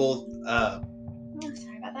 individual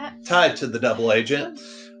Sorry about that. tied to the double agent,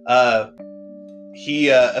 he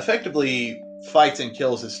effectively fights and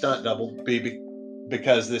kills his stunt double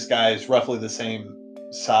because this guy is roughly the same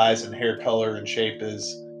size and hair color and shape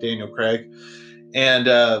as Daniel Craig. And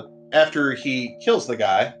after he kills the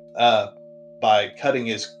guy by cutting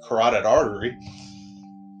his carotid artery,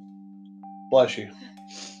 bless you.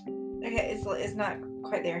 Okay, it's not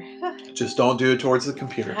quite there. Just don't do it towards the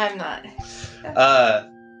computer. I'm not.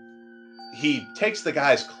 He takes the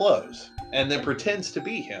guy's clothes and then pretends to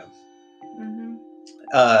be him. Mm-hmm.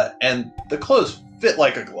 And the clothes fit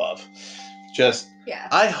like a glove. Just, Yeah.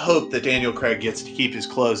 I hope that Daniel Craig gets to keep his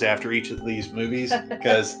clothes after each of these movies,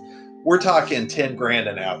 because we're talking 10 grand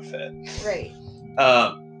an outfit. Right.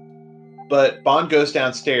 But Bond goes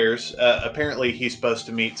downstairs. Apparently he's supposed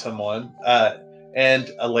to meet someone.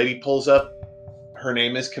 And a lady pulls up. Her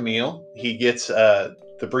name is Camille. He gets the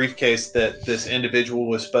briefcase that this individual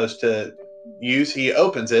was supposed to use. He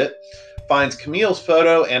opens it, finds Camille's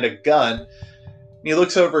photo and a gun. He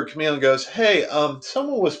looks over at Camille and goes, "Hey,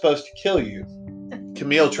 someone was supposed to kill you."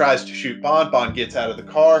 Camille tries to shoot Bond. Bond gets out of the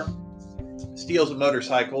car, steals a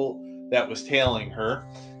motorcycle that was tailing her,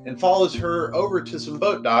 and follows her over to some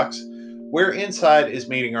boat docks, where inside is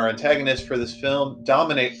meeting our antagonist for this film,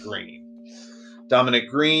 Dominic Green. Dominic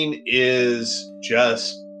Green is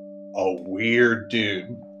just a weird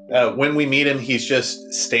dude. When we meet him, he's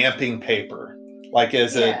just stamping paper, like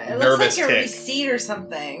as a It nervous looks like a tick. receipt or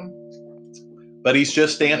something. But he's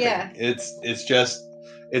just stamping. Yeah.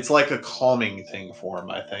 It's like a calming thing for him,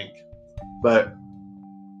 I think. But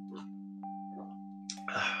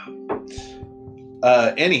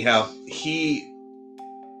anyhow, he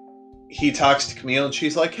talks to Camille and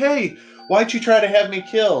she's like, "Hey, why'd you try to have me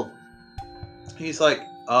killed?" He's like,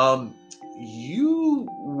 "You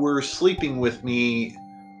were sleeping with me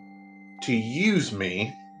to use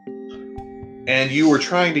me, and you were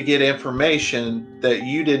trying to get information that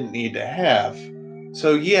you didn't need to have.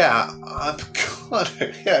 So yeah, I'm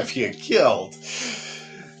gonna have you killed."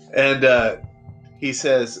 And he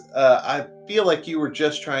says, "I feel like you were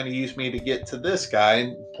just trying to use me to get to this guy,"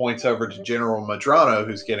 and points over to General Madrano,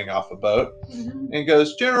 who's getting off a boat, and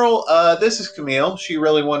goes, "General, this is Camille. She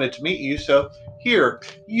really wanted to meet you, so here,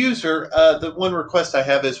 use her. The one request I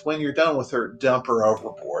have is when you're done with her, dump her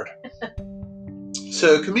overboard."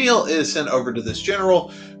 So Camille is sent over to this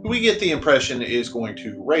general, who we get the impression is going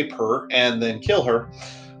to rape her and then kill her.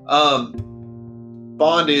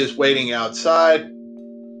 Bond is waiting outside,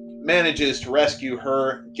 manages to rescue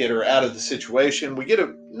her, get her out of the situation. We get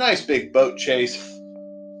a nice big boat chase.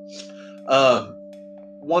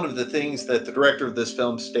 One of the things that the director of this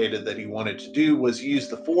film stated that he wanted to do was use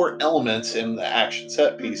the 4 elements in the action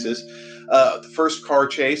set pieces. The first car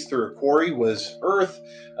chase through a quarry was earth.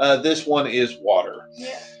 This one is water.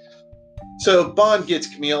 Yeah. So Bond gets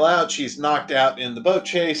Camille out. She's knocked out in the boat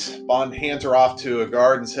chase. Bond hands her off to a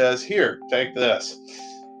guard and says, "Here, take this,"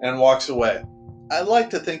 and walks away. I like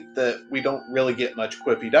to think that we don't really get much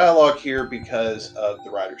quippy dialogue here because of the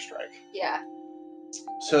writer's strike. Yeah.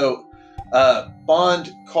 So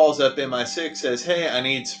Bond calls up MI6, says, "Hey, I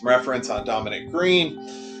need some reference on Dominic Green."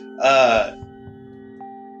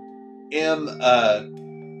 M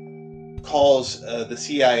calls the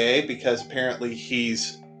CIA because apparently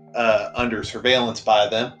he's under surveillance by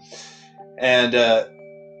them. And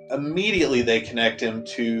immediately they connect him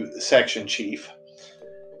to the section chief.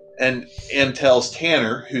 And M tells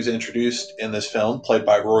Tanner, who's introduced in this film, played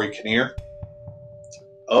by Rory Kinnear,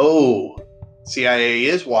 "Oh, CIA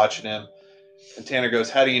is watching him." And Tanner goes,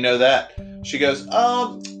 "How do you know that?" She goes,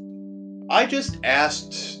 "I just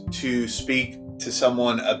asked to speak to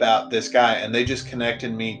someone about this guy, and they just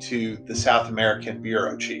connected me to the South American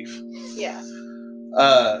bureau chief." Yeah.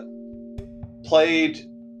 Played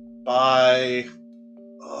by,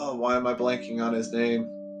 why am I blanking on his name?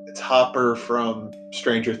 It's Hopper from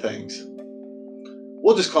Stranger Things.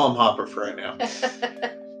 We'll just call him Hopper for right now.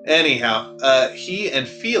 Anyhow, he and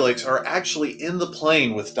Felix are actually in the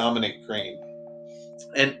plane with Dominic Green.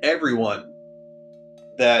 And everyone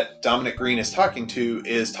that Dominic Green is talking to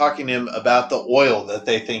him about the oil that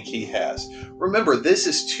they think he has. Remember, this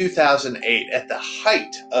is 2008, at the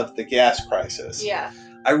height of the gas crisis. Yeah.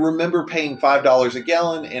 I remember paying $5 a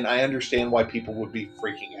gallon, and I understand why people would be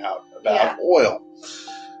freaking out about Yeah. oil.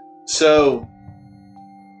 So,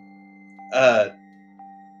 the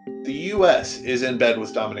U.S. is in bed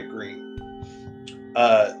with Dominic Green.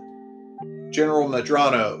 General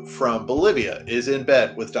Medrano from Bolivia is in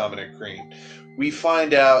bed with Dominic Green. We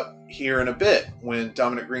find out here in a bit when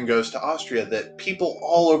Dominic Green goes to Austria that people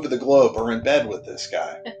all over the globe are in bed with this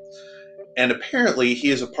guy. And apparently he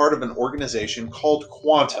is a part of an organization called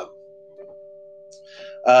Quantum.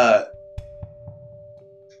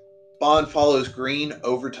 Bond follows Green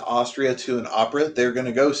over to Austria to an opera. They're going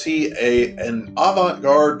to go see an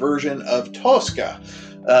avant-garde version of Tosca,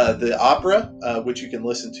 the opera, which you can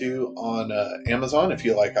listen to on Amazon if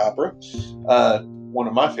you like opera. One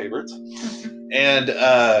of my favorites. And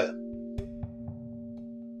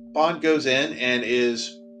Bond goes in and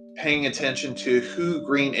is paying attention to who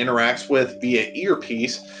Green interacts with via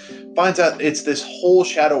earpiece, finds out it's this whole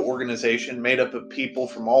shadow organization made up of people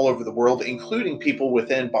from all over the world, including people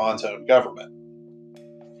within Bond's own government.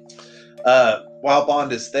 While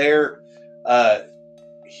Bond is there,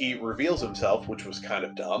 he reveals himself, which was kind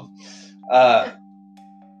of dumb.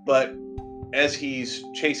 But as he's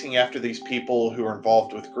chasing after these people who are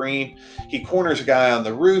involved with Green, he corners a guy on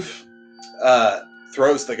the roof,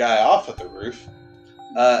 throws the guy off of the roof,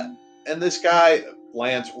 and this guy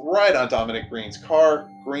lands right on Dominic Green's car.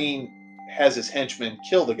 Green has his henchmen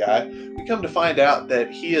kill the guy. We come to find out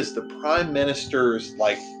that he is the Prime Minister's,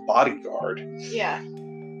 bodyguard. Yeah.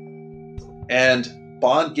 And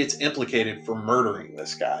Bond gets implicated for murdering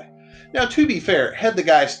this guy. Now, to be fair, had the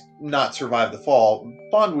guy not survived the fall,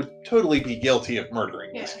 Bond would totally be guilty of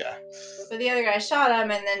murdering this guy. But the other guy shot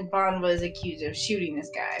him, and then Bond was accused of shooting this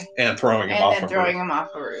guy. And throwing him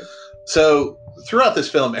off a roof. So, throughout this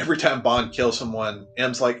film, every time Bond kills someone,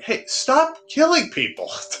 M's like, hey, stop killing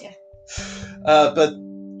people. Yeah. But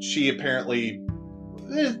she apparently,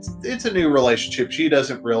 it's a new relationship. She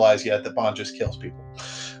doesn't realize yet that Bond just kills people.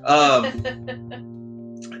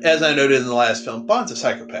 As I noted in the last film, Bond's a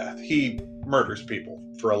psychopath. He murders people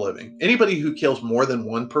for a living. Anybody who kills more than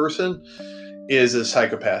one person is a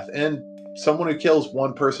psychopath. And someone who kills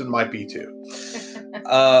one person might be too.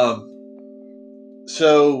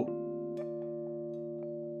 So,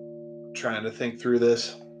 trying to think through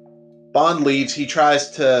this. Bond leaves. He tries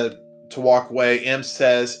to walk away. M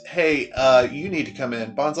says, hey, you need to come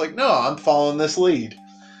in. Bond's like, no, I'm following this lead.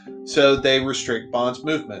 So they restrict Bond's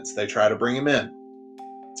movements. They try to bring him in.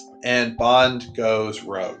 And Bond goes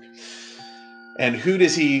rogue. And who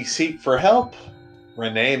does he seek for help?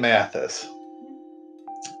 Renee Mathis.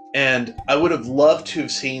 And I would have loved to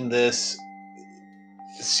have seen this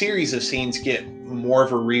series of scenes get more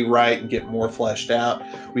of a rewrite and get more fleshed out.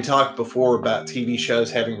 We talked before about TV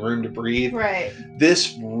shows having room to breathe. Right.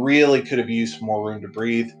 This really could have used more room to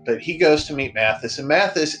breathe, but he goes to meet Mathis, and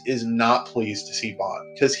Mathis is not pleased to see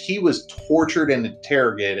Bond because he was tortured and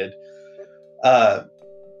interrogated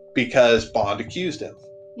because Bond accused him.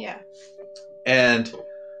 Yeah. And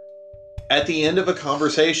at the end of a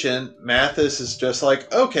conversation, Mathis is just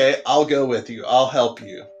like, okay, I'll go with you. I'll help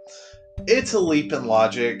you. It's a leap in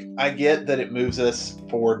logic. I get that it moves us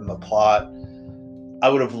forward in the plot. I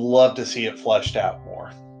would have loved to see it fleshed out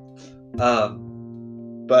more.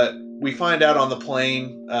 But we find out on the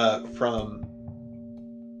plane from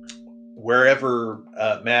wherever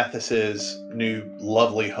Mathis's new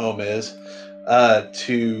lovely home is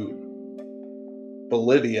to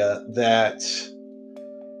Bolivia that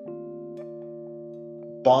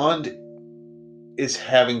Bond is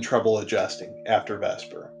having trouble adjusting after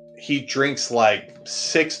Vesper. He drinks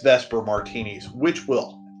 6 Vesper martinis, which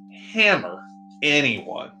will hammer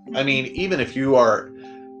anyone. I mean, even if you are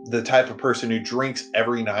the type of person who drinks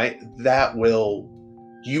every night,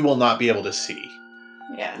 you will not be able to see.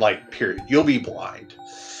 Yeah. Period. You'll be blind.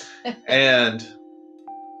 And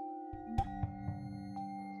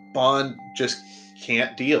Bond just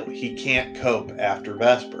can't deal. He can't cope after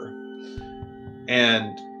Vesper.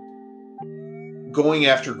 And going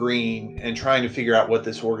after Green and trying to figure out what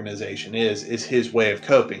this organization is his way of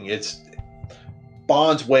coping. It's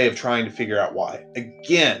Bond's way of trying to figure out why.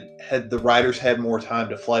 Again, had the writers had more time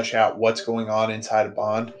to flesh out what's going on inside of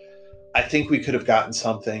Bond, I think we could have gotten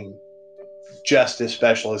something just as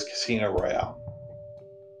special as Casino Royale.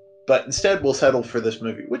 But instead, we'll settle for this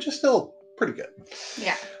movie, which is still pretty good.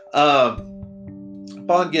 Yeah.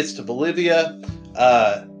 Bond gets to Bolivia.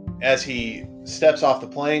 As he steps off the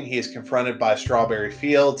plane, he is confronted by Strawberry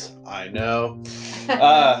Fields. I know.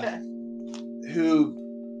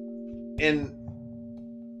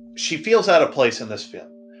 She feels out of place in this film.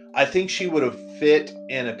 I think she would have fit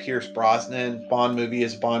in a Pierce Brosnan Bond movie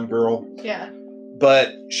as Bond girl. Yeah.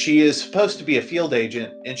 But she is supposed to be a field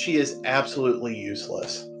agent, and she is absolutely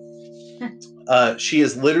useless. She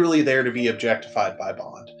is literally there to be objectified by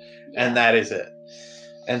Bond, and that is it.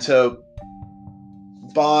 And so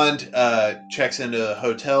Bond checks into a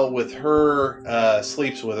hotel with her,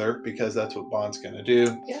 sleeps with her, because that's what Bond's going to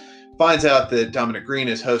do. Yeah. Finds out that Dominic Green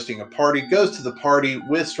is hosting a party, goes to the party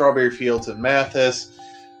with Strawberry Fields and Mathis,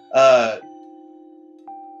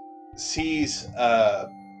 sees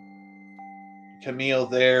Camille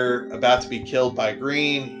there about to be killed by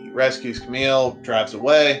Green. He rescues Camille, drives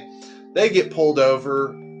away. They get pulled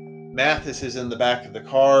over. Mathis is in the back of the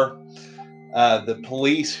car. The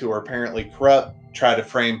police, who are apparently corrupt, try to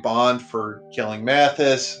frame Bond for killing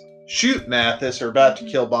Mathis, shoot Mathis, are about to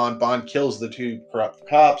kill Bond. Bond kills the two corrupt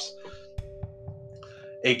cops.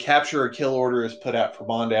 A capture or kill order is put out for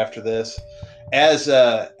Bond after this. As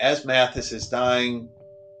Mathis is dying,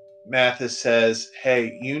 Mathis says,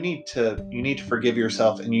 "Hey, you need to forgive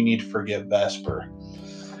yourself, and you need to forgive Vesper."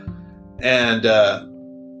 And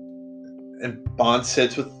Bond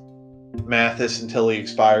sits with Mathis until he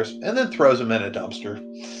expires, and then throws him in a dumpster.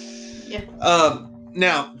 Yeah.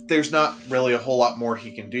 Now, there's not really a whole lot more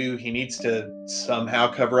he can do. He needs to somehow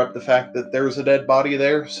cover up the fact that there's a dead body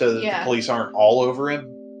there, so that the police aren't all over him.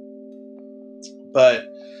 But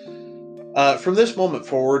from this moment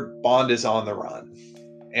forward, Bond is on the run.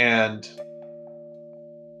 And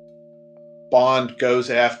Bond goes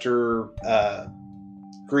after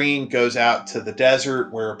Green, goes out to the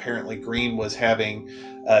desert where apparently Green was having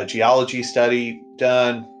a geology study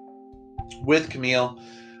done with Camille.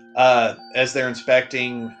 As they're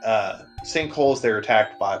inspecting sinkholes, they're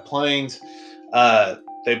attacked by planes.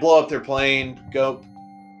 They blow up their plane, go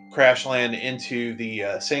crash land into the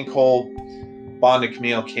sinkhole. Bond and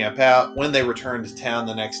Camille camp out. When they return to town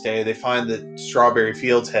the next day, they find that Strawberry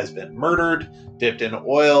Fields has been murdered, dipped in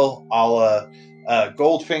oil, a la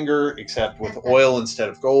Goldfinger, except with oil instead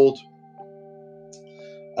of gold.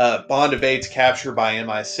 Bond evades capture by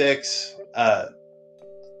MI6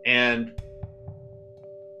 and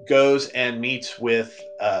goes and meets with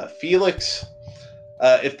Felix.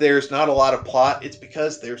 If there's not a lot of plot, it's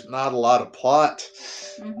because there's not a lot of plot.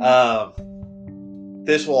 Mm-hmm.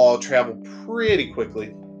 This will all travel pretty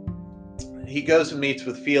quickly. He goes and meets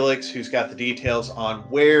with Felix, who's got the details on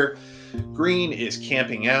where Green is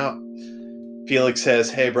camping out. Felix says,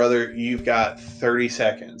 "Hey, brother, you've got 30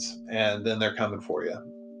 seconds, and then they're coming for you.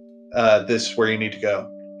 This is where you need to go."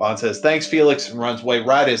 Bond says, "Thanks, Felix," and runs away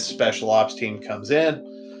right as Special Ops team comes in,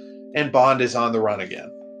 and Bond is on the run again.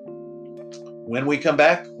 When we come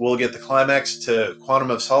back, we'll get the climax to Quantum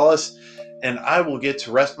of Solace, and I will get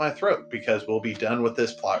to rest my throat because we'll be done with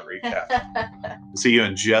this plot recap. See you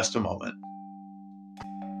in just a moment.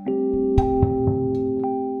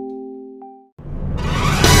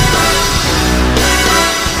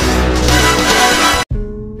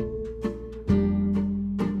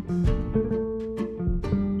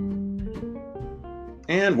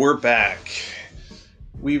 And we're back.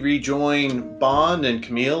 We rejoin Bond and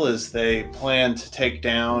Camille as they plan to take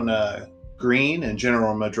down Green and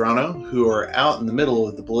General Medrano, who are out in the middle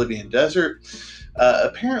of the Bolivian desert,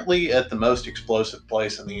 apparently at the most explosive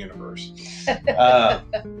place in the universe.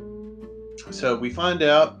 So we found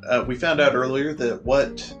out earlier that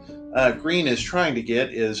what Green is trying to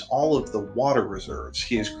get is all of the water reserves.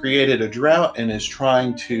 He has created a drought and is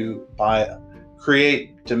trying to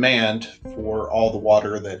create demand for all the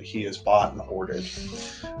water that he has bought and hoarded.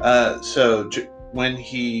 So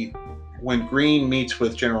when Green meets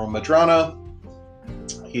with General Medrano,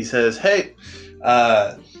 he says, "Hey,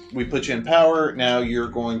 we put you in power. Now you're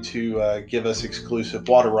going to give us exclusive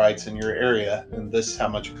water rights in your area, and this is how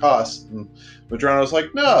much it costs." And Medrano's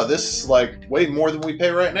like, "No, this is like way more than we pay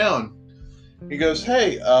right now." And he goes,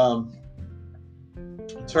 "Hey, it's all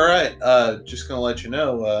right. Just gonna let you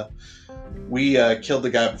know, we killed the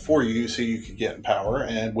guy before you so you could get in power,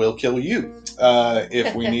 and we'll kill you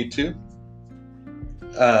if we need to.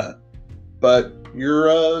 But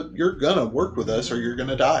you're gonna work with us or you're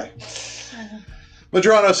gonna die."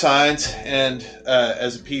 Medrano signs, and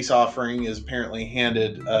as a peace offering is apparently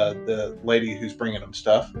handed the lady who's bringing him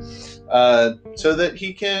stuff so that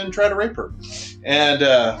he can try to rape her. And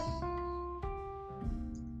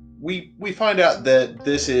we find out that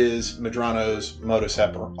this is Medrano's modus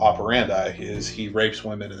operandi, is he rapes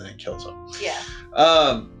women and then kills them.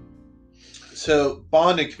 Yeah. So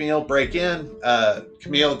Bond and Camille break in.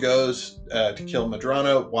 Camille goes to kill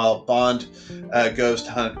Medrano while Bond goes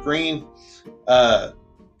to hunt Green.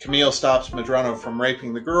 Camille stops Medrano from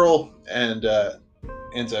raping the girl and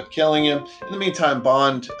ends up killing him. In the meantime,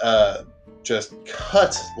 Bond just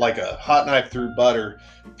cuts like a hot knife through butter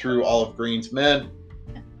through all of Green's men.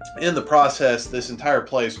 In the process, this entire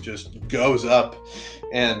place just goes up,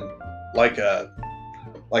 and like a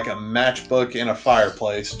matchbook in a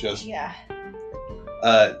fireplace, just Yeah.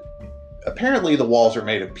 apparently the walls are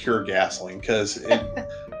made of pure gasoline, because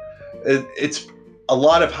it's a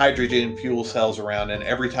lot of hydrogen fuel cells around, and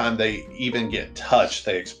every time they even get touched,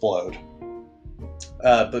 they explode.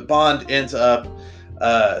 But Bond ends up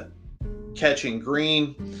catching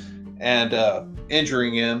Green and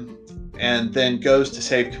injuring him, and then goes to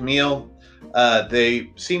save Camille.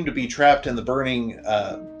 They seem to be trapped in the burning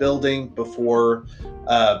building before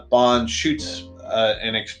Bond shoots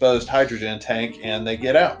an exposed hydrogen tank, and they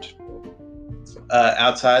get out.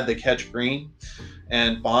 Outside, they catch Green,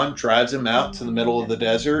 and Bond drives him out to the middle of the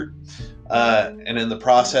desert, and in the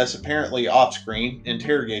process, apparently off-screen,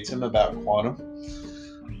 interrogates him about quantum,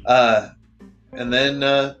 and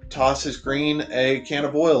then tosses Green a can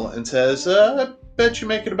of oil and says, I bet you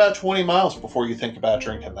make it about 20 miles before you think about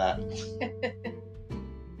drinking that.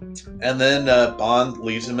 And then Bond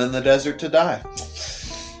leaves him in the desert to die.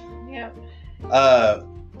 Yep.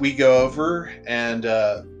 We go over, and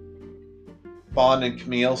Bond and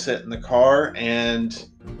Camille sit in the car, and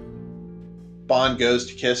Bond goes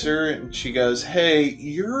to kiss her, and she goes, "Hey,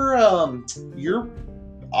 you're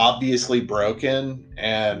obviously broken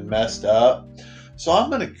and messed up, so I'm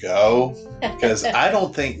gonna go because I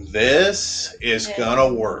don't think this is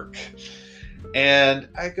gonna work." And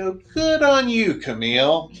I go, "Good on you,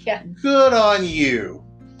 Camille. Yeah. Good on you."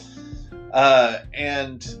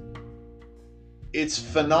 And it's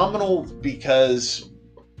phenomenal because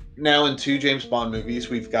now in 2 James Bond movies,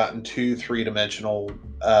 we've gotten 2 3-dimensional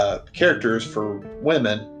characters for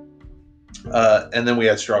women, and then we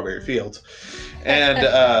had Strawberry Fields. And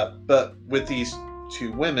but with these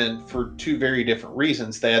 2 women, for 2 very different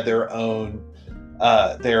reasons, they had their own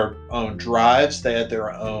drives, they had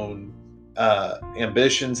their own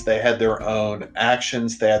ambitions, they had their own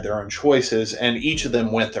actions, they had their own choices, and each of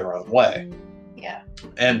them went their own way. Yeah.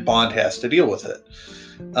 And Bond has to deal with it.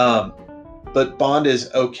 But Bond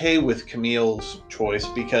is okay with Camille's choice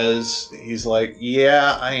because he's like,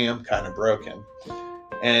 yeah, I am kind of broken.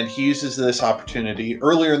 And he uses this opportunity.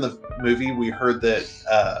 Earlier in the movie, we heard that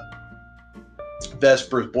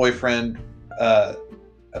Vesper's boyfriend,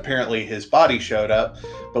 apparently his body showed up,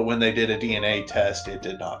 but when they did a DNA test, it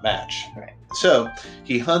did not match. Right. So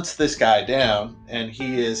he hunts this guy down, and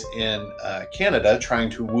he is in Canada trying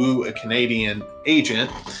to woo a Canadian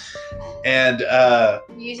agent. And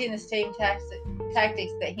using the same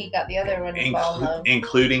tactics that he got the other one to fall in love.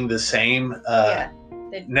 including the same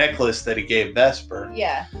necklace that he gave Vesper.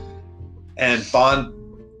 Yeah. And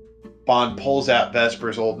Bond pulls out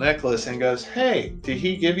Vesper's old necklace and goes, "Hey, did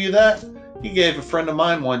he give you that? He gave a friend of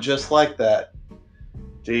mine one just like that.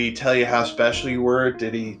 Did he tell you how special you were?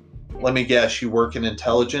 Did he? Let me guess, you work in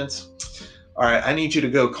intelligence? All right, I need you to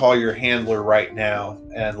go call your handler right now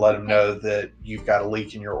and let him know that you've got a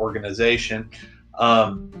leak in your organization.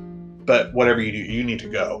 But whatever you do, you need to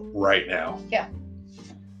go right now." Yeah.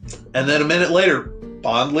 And then a minute later,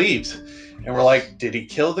 Bond leaves. And we're like, did he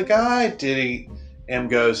kill the guy? Did he? M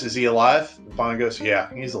goes, "Is he alive?" Bond goes,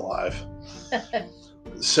 "Yeah, he's alive."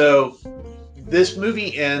 So this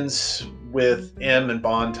movie ends with M and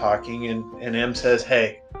Bond talking, and M says,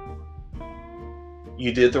 "Hey,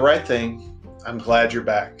 you did the right thing. I'm glad you're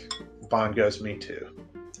back." Bond goes, "Me too."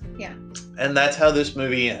 Yeah. And that's how this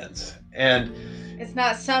movie ends. And it's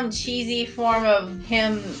not some cheesy form of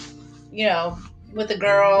him, with a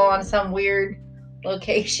girl on some weird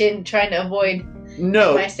location trying to avoid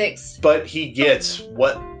no, MI6. But he gets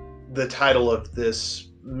what the title of this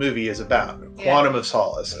movie is about. Quantum of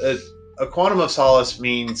Solace. A quantum of solace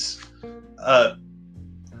means a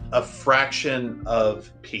fraction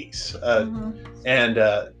of peace. And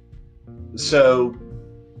so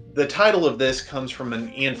the title of this comes from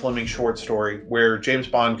an Ian Fleming short story where James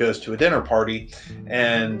Bond goes to a dinner party,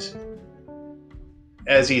 and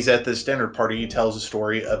as he's at this dinner party, he tells a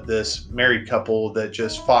story of this married couple that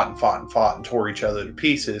just fought and tore each other to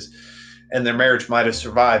pieces, and their marriage might have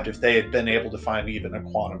survived if they had been able to find even a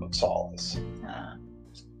quantum of solace.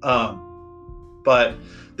 But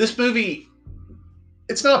this movie,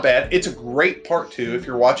 it's not bad. It's a great part 2. If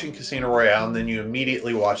you're watching Casino Royale and then you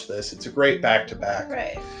immediately watch this, it's a great back-to-back.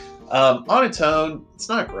 Right. On its own, it's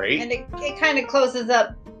not great. And it kind of closes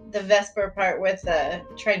up the Vesper part with trying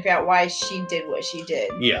to figure out why she did what she did.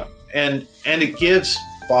 Yeah. And it gives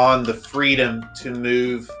Bond the freedom to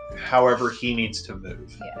move however he needs to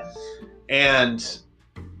move. Yeah. And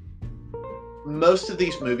most of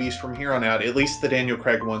these movies from here on out, at least the Daniel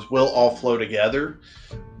Craig ones, will all flow together.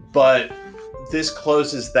 But this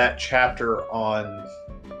closes that chapter on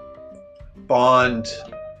Bond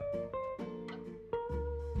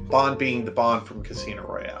being the Bond from Casino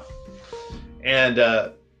Royale. And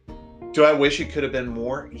do I wish it could have been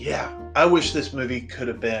more? Yeah. I wish this movie could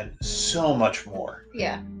have been so much more.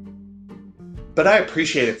 Yeah. But I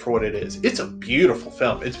appreciate it for what it is. It's a beautiful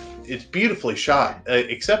film. It's beautifully shot,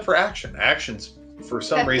 except for action. Action's, for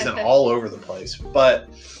some reason, all over the place. But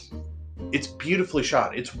it's beautifully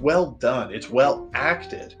shot. It's well done. It's well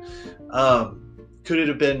acted. Could it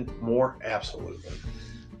have been more? Absolutely.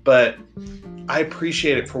 But I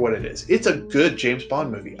appreciate it for what it is. It's a good James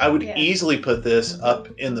Bond movie. I would easily put this up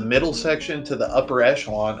in the middle section to the upper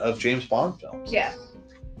echelon of James Bond films. Yeah.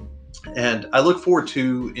 And I look forward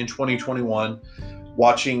to, in 2021,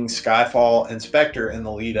 watching Skyfall and Spectre in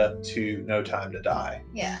the lead up to No Time to Die.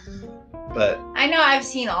 Yeah. But I know I've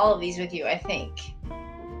seen all of these with you, I think.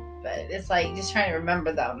 But it's like just trying to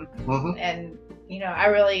remember them. mm-hmm. And, you know, I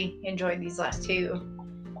really enjoyed these last two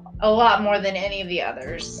a lot more than any of the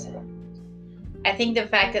others. I think the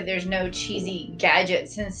fact that there's no cheesy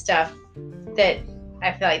gadgets and stuff that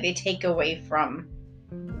I feel like they take away from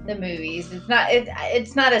the movies.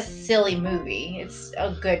 It's not a silly movie. It's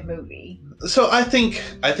a good movie. So I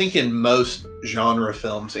think in most genre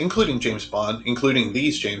films, including James Bond, including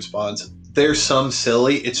these James Bonds, there's some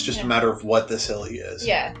silly. It's just a matter of what the silly is.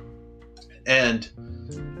 Yeah. And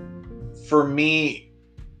for me,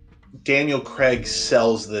 Daniel Craig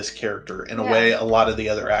sells this character in a way a lot of the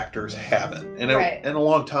other actors haven't in a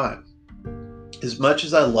long time. As much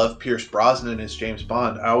as I love Pierce Brosnan as James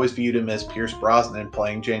Bond, I always viewed him as Pierce Brosnan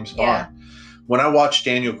playing James Bond. When I watch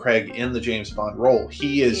Daniel Craig in the James Bond role,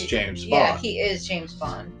 he is James Bond. Yeah, he is James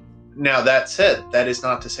Bond. Now, that said, that is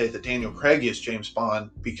not to say that Daniel Craig is James Bond,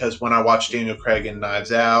 because when I watch Daniel Craig in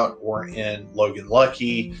Knives Out or in Logan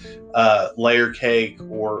Lucky, Layer Cake,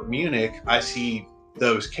 or Munich, I see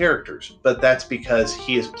those characters. But that's because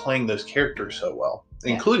he is playing those characters so well,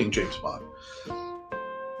 including James Bond.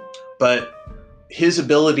 But his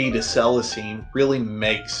ability to sell a scene really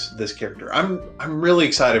makes this character. I'm really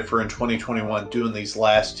excited for, in 2021, doing these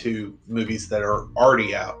last two movies that are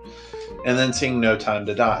already out, and then seeing No Time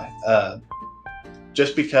to Die.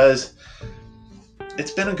 Just because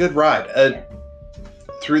it's been a good ride.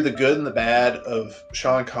 Through the good and the bad of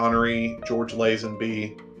Sean Connery, George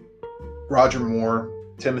Lazenby, Roger Moore,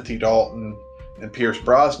 Timothy Dalton, and Pierce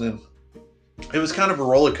Brosnan, it was kind of a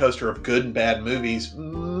roller coaster of good and bad movies,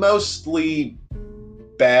 mostly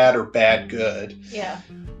bad or bad good. Yeah.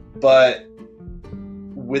 But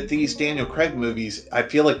with these Daniel Craig movies, I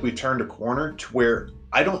feel like we turned a corner to where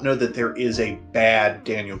I don't know that there is a bad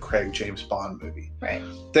Daniel Craig James Bond movie. Right.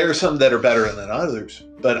 There are some that are better than others,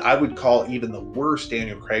 but I would call even the worst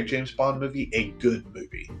Daniel Craig James Bond movie a good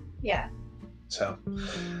movie. Yeah. So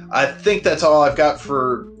I think that's all I've got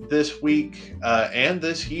for this week and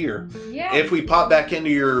this year. Yeah. If we pop back into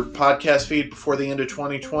your podcast feed before the end of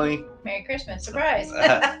 2020, Merry Christmas. Surprise.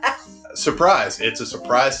 surprise. It's a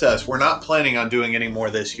surprise to us. We're not planning on doing any more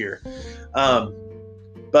this year.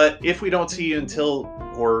 But if we don't see you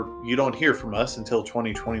or you don't hear from us until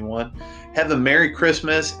 2021, have a Merry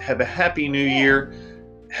Christmas. Have a Happy New Year.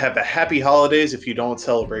 Have a Happy Holidays if you don't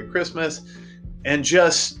celebrate Christmas. And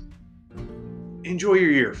just enjoy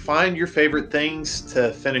your year. Find your favorite things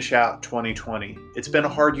to finish out 2020. It's been a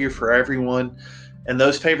hard year for everyone, and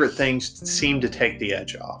those favorite things seem to take the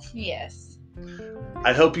edge off. Yes.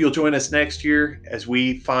 I hope you'll join us next year as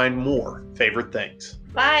we find more favorite things.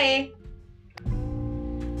 Bye.